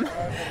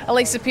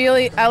 Elisa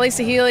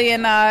Healy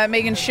and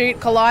Megan Shute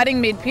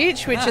colliding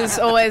mid-pitch, which is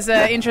always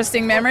an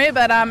interesting memory.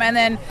 But and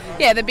then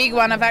the big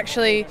one of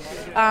actually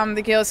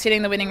the girls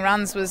hitting the winning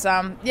runs was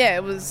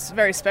it was a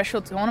very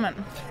special tournament.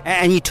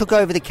 And you took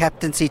over the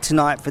captaincy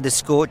tonight for the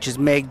Scorchers.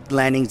 Meg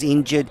Lanning's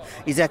injured.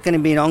 Is that going to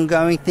be an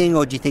ongoing thing,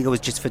 or do you think it was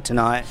just for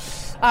tonight?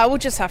 We'll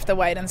just have to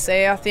wait and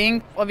see, I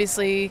think.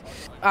 Obviously,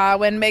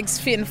 when Meg's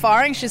fit and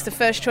firing, she's the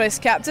first choice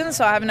captain,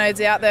 so I have no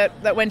doubt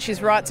that when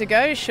she's right to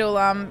go,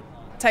 she'll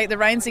take the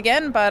reins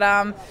again. But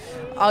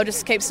I'll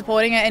just keep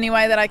supporting her any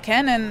way that I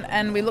can,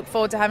 and we look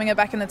forward to having her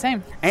back in the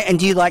team. And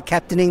do you like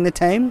captaining the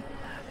team?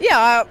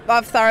 Yeah,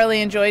 I've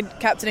thoroughly enjoyed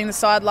captaining the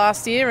side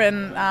last year,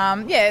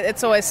 and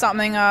it's always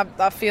something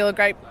I feel a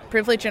great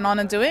privilege and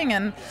honour doing,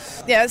 and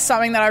it's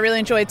something that I really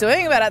enjoy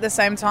doing, but at the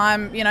same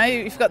time,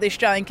 you've got the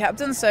Australian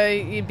captain, so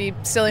you'd be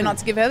silly not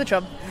to give her the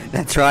job.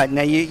 That's right.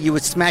 Now, you were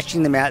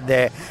smashing them out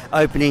there,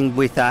 opening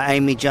with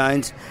Amy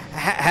Jones.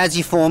 How's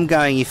your form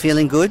going? You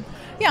feeling good?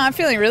 Yeah, I'm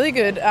feeling really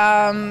good.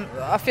 I'm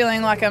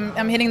feeling like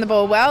I'm hitting the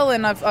ball well,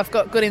 and I've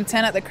got good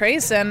intent at the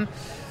crease, and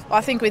I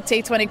think with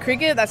T20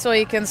 cricket, that's all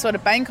you can sort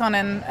of bank on,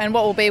 and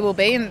what will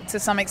be to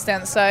some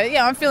extent. So,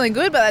 I'm feeling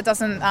good, but that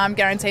doesn't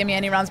guarantee me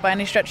any runs by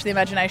any stretch of the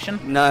imagination.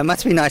 No, it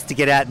must be nice to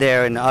get out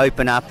there and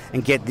open up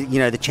and get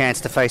the chance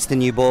to face the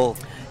new ball.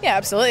 Yeah,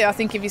 absolutely. I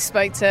think if you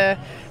spoke to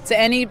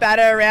any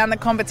batter around the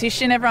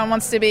competition, everyone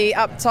wants to be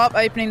up top,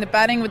 opening the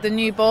batting with the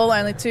new ball,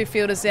 only 2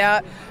 fielders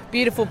out,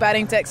 beautiful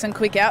batting decks and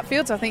quick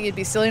outfields. I think you'd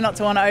be silly not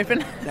to want to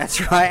open.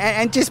 That's right.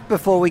 And just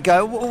before we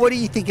go, what do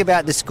you think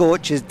about the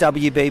Scorchers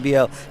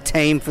WBBL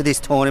team for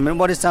this tournament?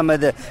 What are some of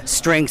the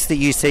strengths that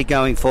you see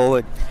going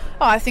forward?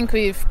 I think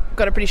we've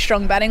got a pretty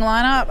strong batting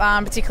lineup,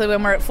 particularly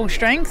when we're at full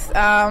strength.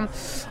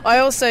 I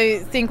also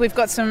think we've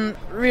got some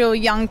real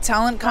young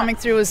talent coming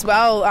through as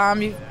well.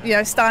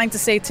 Starting to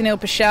see Tanil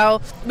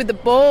Paschal with the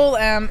ball.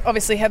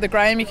 Obviously Heather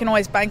Graham, you can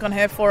always bank on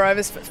her 4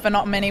 overs for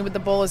not many with the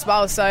ball as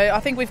well. So I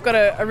think we've got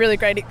a really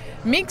great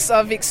mix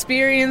of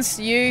experience,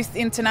 youth,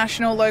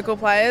 international, local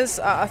players.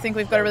 I think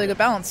we've got a really good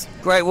balance.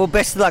 Great. Well,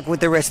 best of luck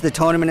with the rest of the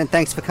tournament, and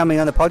thanks for coming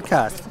on the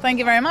podcast. Thank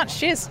you very much.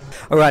 Cheers.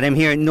 All right, I'm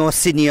here at North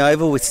Sydney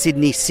Oval with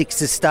Sydney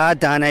Sixers star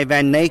Dane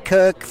van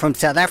Niekerk from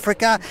South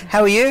Africa.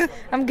 How are you?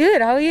 I'm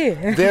good. How are you?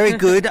 Very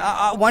good.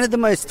 One of the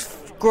most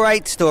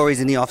great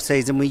stories in the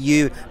off-season were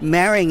you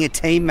marrying a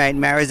teammate,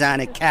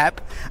 Marizana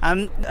Cap.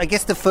 I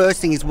guess the first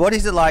thing is, what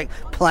is it like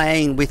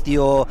playing with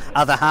your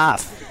other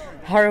half?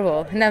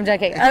 Horrible. No, I'm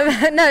joking.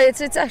 No,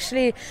 it's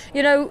actually,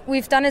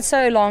 we've done it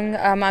so long.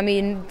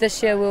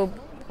 This year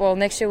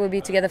next year we'll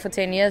be together for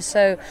 10 years.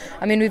 So,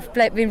 we've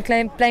been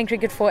playing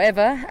cricket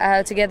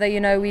forever together.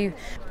 We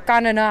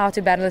kind of know how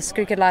to balance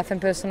cricket life and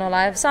personal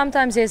life.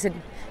 Sometimes, yes, it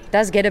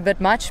does get a bit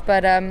much,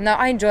 but no,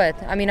 I enjoy it.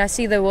 I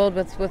see the world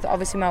with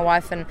obviously my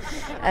wife, and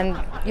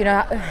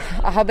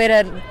how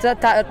better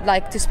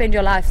to spend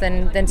your life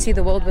than see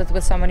the world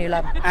with someone you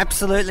love.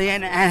 Absolutely.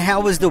 And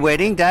how was the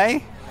wedding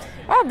day?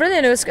 Oh,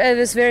 brilliant! It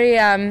was very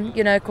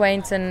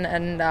quaint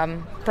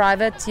and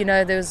private.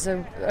 There was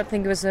I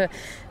think it was a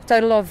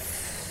total of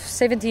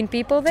 17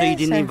 people there. So you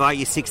didn't invite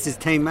your Sixers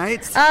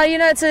teammates?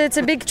 It's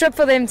a big trip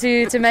for them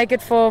to make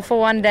it for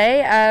one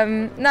day.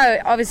 No,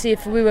 obviously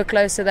if we were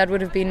closer that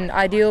would have been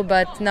ideal,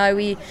 but no,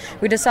 we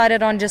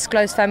decided on just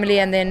close family,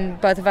 and then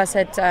both of us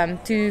had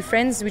 2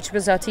 friends, which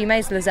was our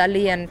teammates,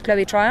 Lizali and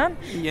Chloe Tryon,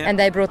 and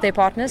they brought their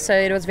partners, so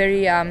it was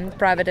very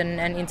private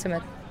and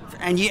intimate.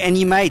 And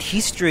you made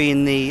history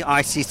in the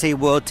ICC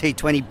World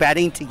T20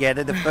 batting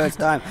together, the first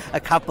time a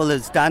couple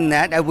has done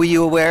that. Were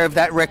you aware of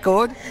that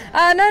record?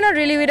 No, not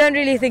really. We don't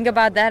really think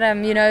about that.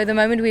 The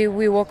moment we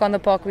walk on the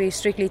park, we're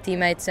strictly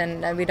teammates,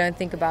 and we don't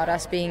think about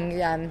us being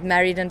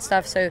married and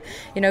stuff. So,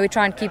 we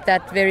try and keep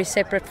that very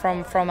separate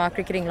from our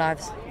cricketing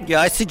lives.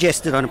 Yeah, I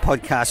suggested on a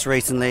podcast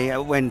recently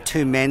when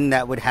 2 men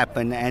that would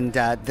happen, and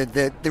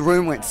the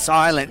room went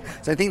silent.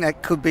 So I think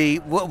that could be,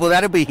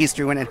 that'll be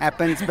history when it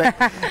happens. But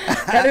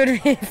that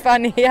would be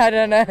funny. I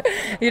don't know.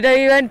 You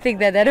won't think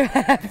that would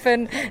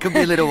happen. Could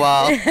be a little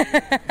while.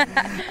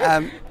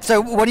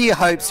 So what are your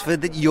hopes for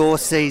your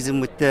season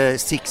with the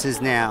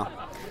Sixers now?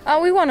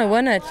 We want to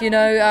win it, we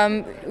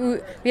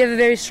have a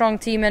very strong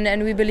team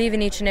and we believe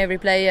in each and every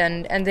player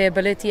and their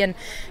ability, and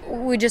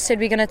we just said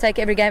we're going to take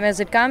every game as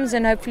it comes,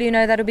 and hopefully,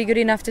 that'll be good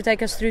enough to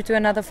take us through to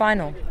another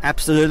final.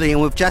 Absolutely,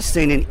 and we've just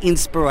seen an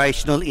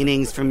inspirational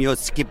innings from your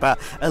skipper,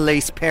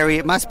 Elise Perry.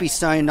 It must be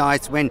so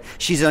nice when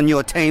she's on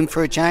your team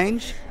for a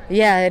change.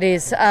 Yeah, it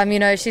is.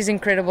 She's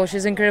incredible.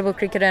 She's an incredible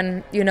cricketer,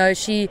 and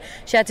she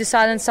had to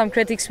silence some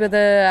critics with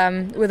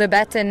a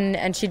bat,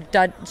 and she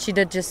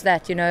did just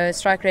that.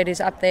 Strike rate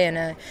is up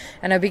there,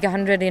 and a big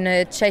 100 in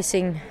a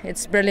chasing.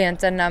 It's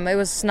brilliant, and it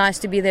was nice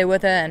to be there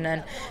with her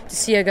and to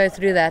see her go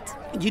through that.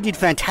 You did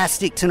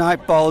fantastic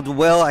tonight, bowled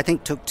well. I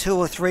think took 2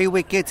 or 3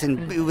 wickets,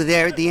 and you were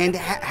there at the end.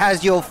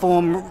 How's your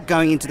form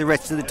going into the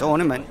rest of the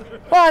tournament?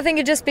 Well, I think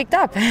it just picked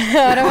up.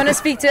 I don't want to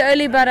speak too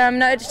early, but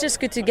no, it's just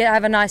good to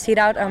have a nice hit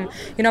out.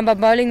 My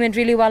bowling went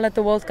really well at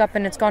the World Cup,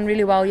 and it's gone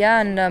really well,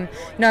 and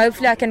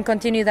hopefully I can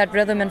continue that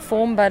rhythm and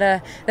form.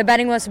 But the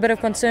batting was a bit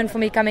of concern for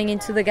me coming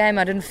into the game.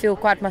 I didn't feel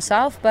quite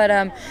myself, but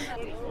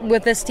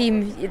with this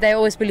team, they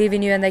always believe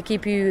in you and they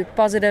keep you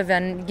positive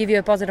and give you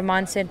a positive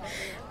mindset.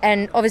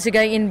 And obviously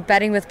going in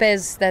batting with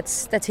Pez,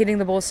 that's hitting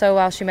the ball so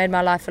well. She made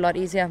my life a lot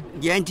easier.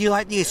 Yeah, and do you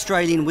like the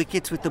Australian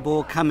wickets with the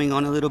ball coming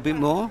on a little bit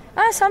more?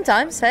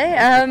 Sometimes, hey.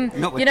 In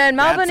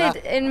Melbourne,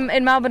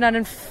 in Melbourne, I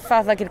didn't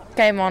felt like it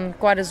came on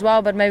quite as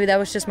well, but maybe that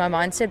was just my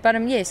mindset.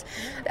 But yes,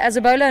 as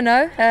a bowler,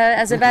 no.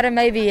 As a batter,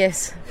 maybe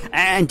yes.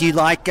 And do you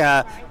like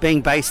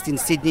being based in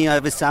Sydney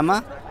over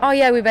summer? Oh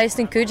yeah, we're based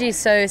in Coogee,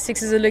 so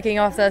Sixers are looking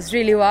after us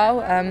really well.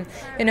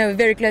 We're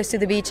very close to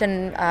the beach,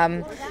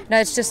 and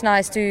it's just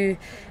nice to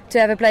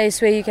have a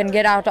place where you can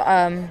get out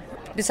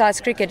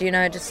besides cricket,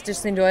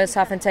 just enjoy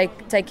yourself and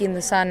take in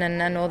the sun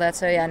and all that.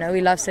 So yeah,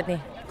 we love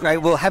Sydney. Great.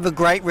 Well, have a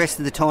great rest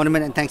of the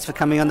tournament, and thanks for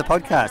coming on the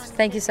podcast.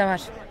 Thank you so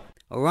much.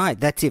 All right,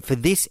 that's it for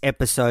this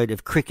episode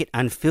of Cricket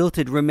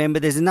Unfiltered. Remember,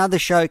 there's another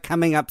show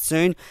coming up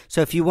soon,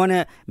 so if you want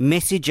to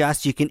message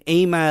us, you can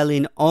email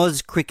in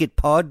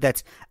AusCricketPod,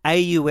 that's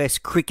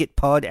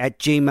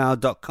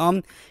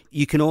AUSCricketPod@gmail.com.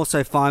 You can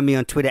also find me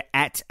on Twitter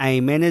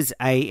 @Ameners,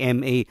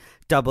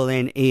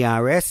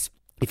 AMENNERS.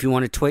 If you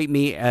want to tweet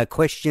me a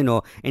question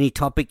or any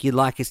topic you'd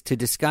like us to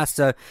discuss,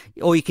 or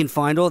you can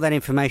find all that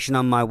information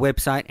on my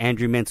website,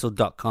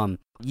 andrewmensel.com.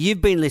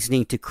 You've been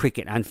listening to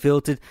Cricket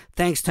Unfiltered.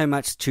 Thanks so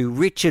much to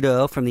Richard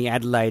Earle from the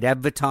Adelaide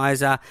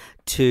Advertiser,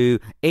 to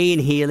Ian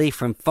Healy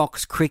from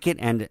Fox Cricket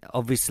and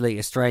obviously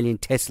Australian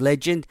Test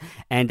legend,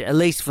 and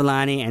Elise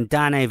Villani and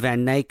Dane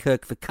van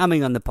Nijkerk for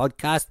coming on the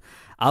podcast.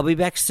 I'll be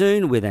back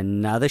soon with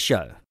another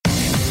show.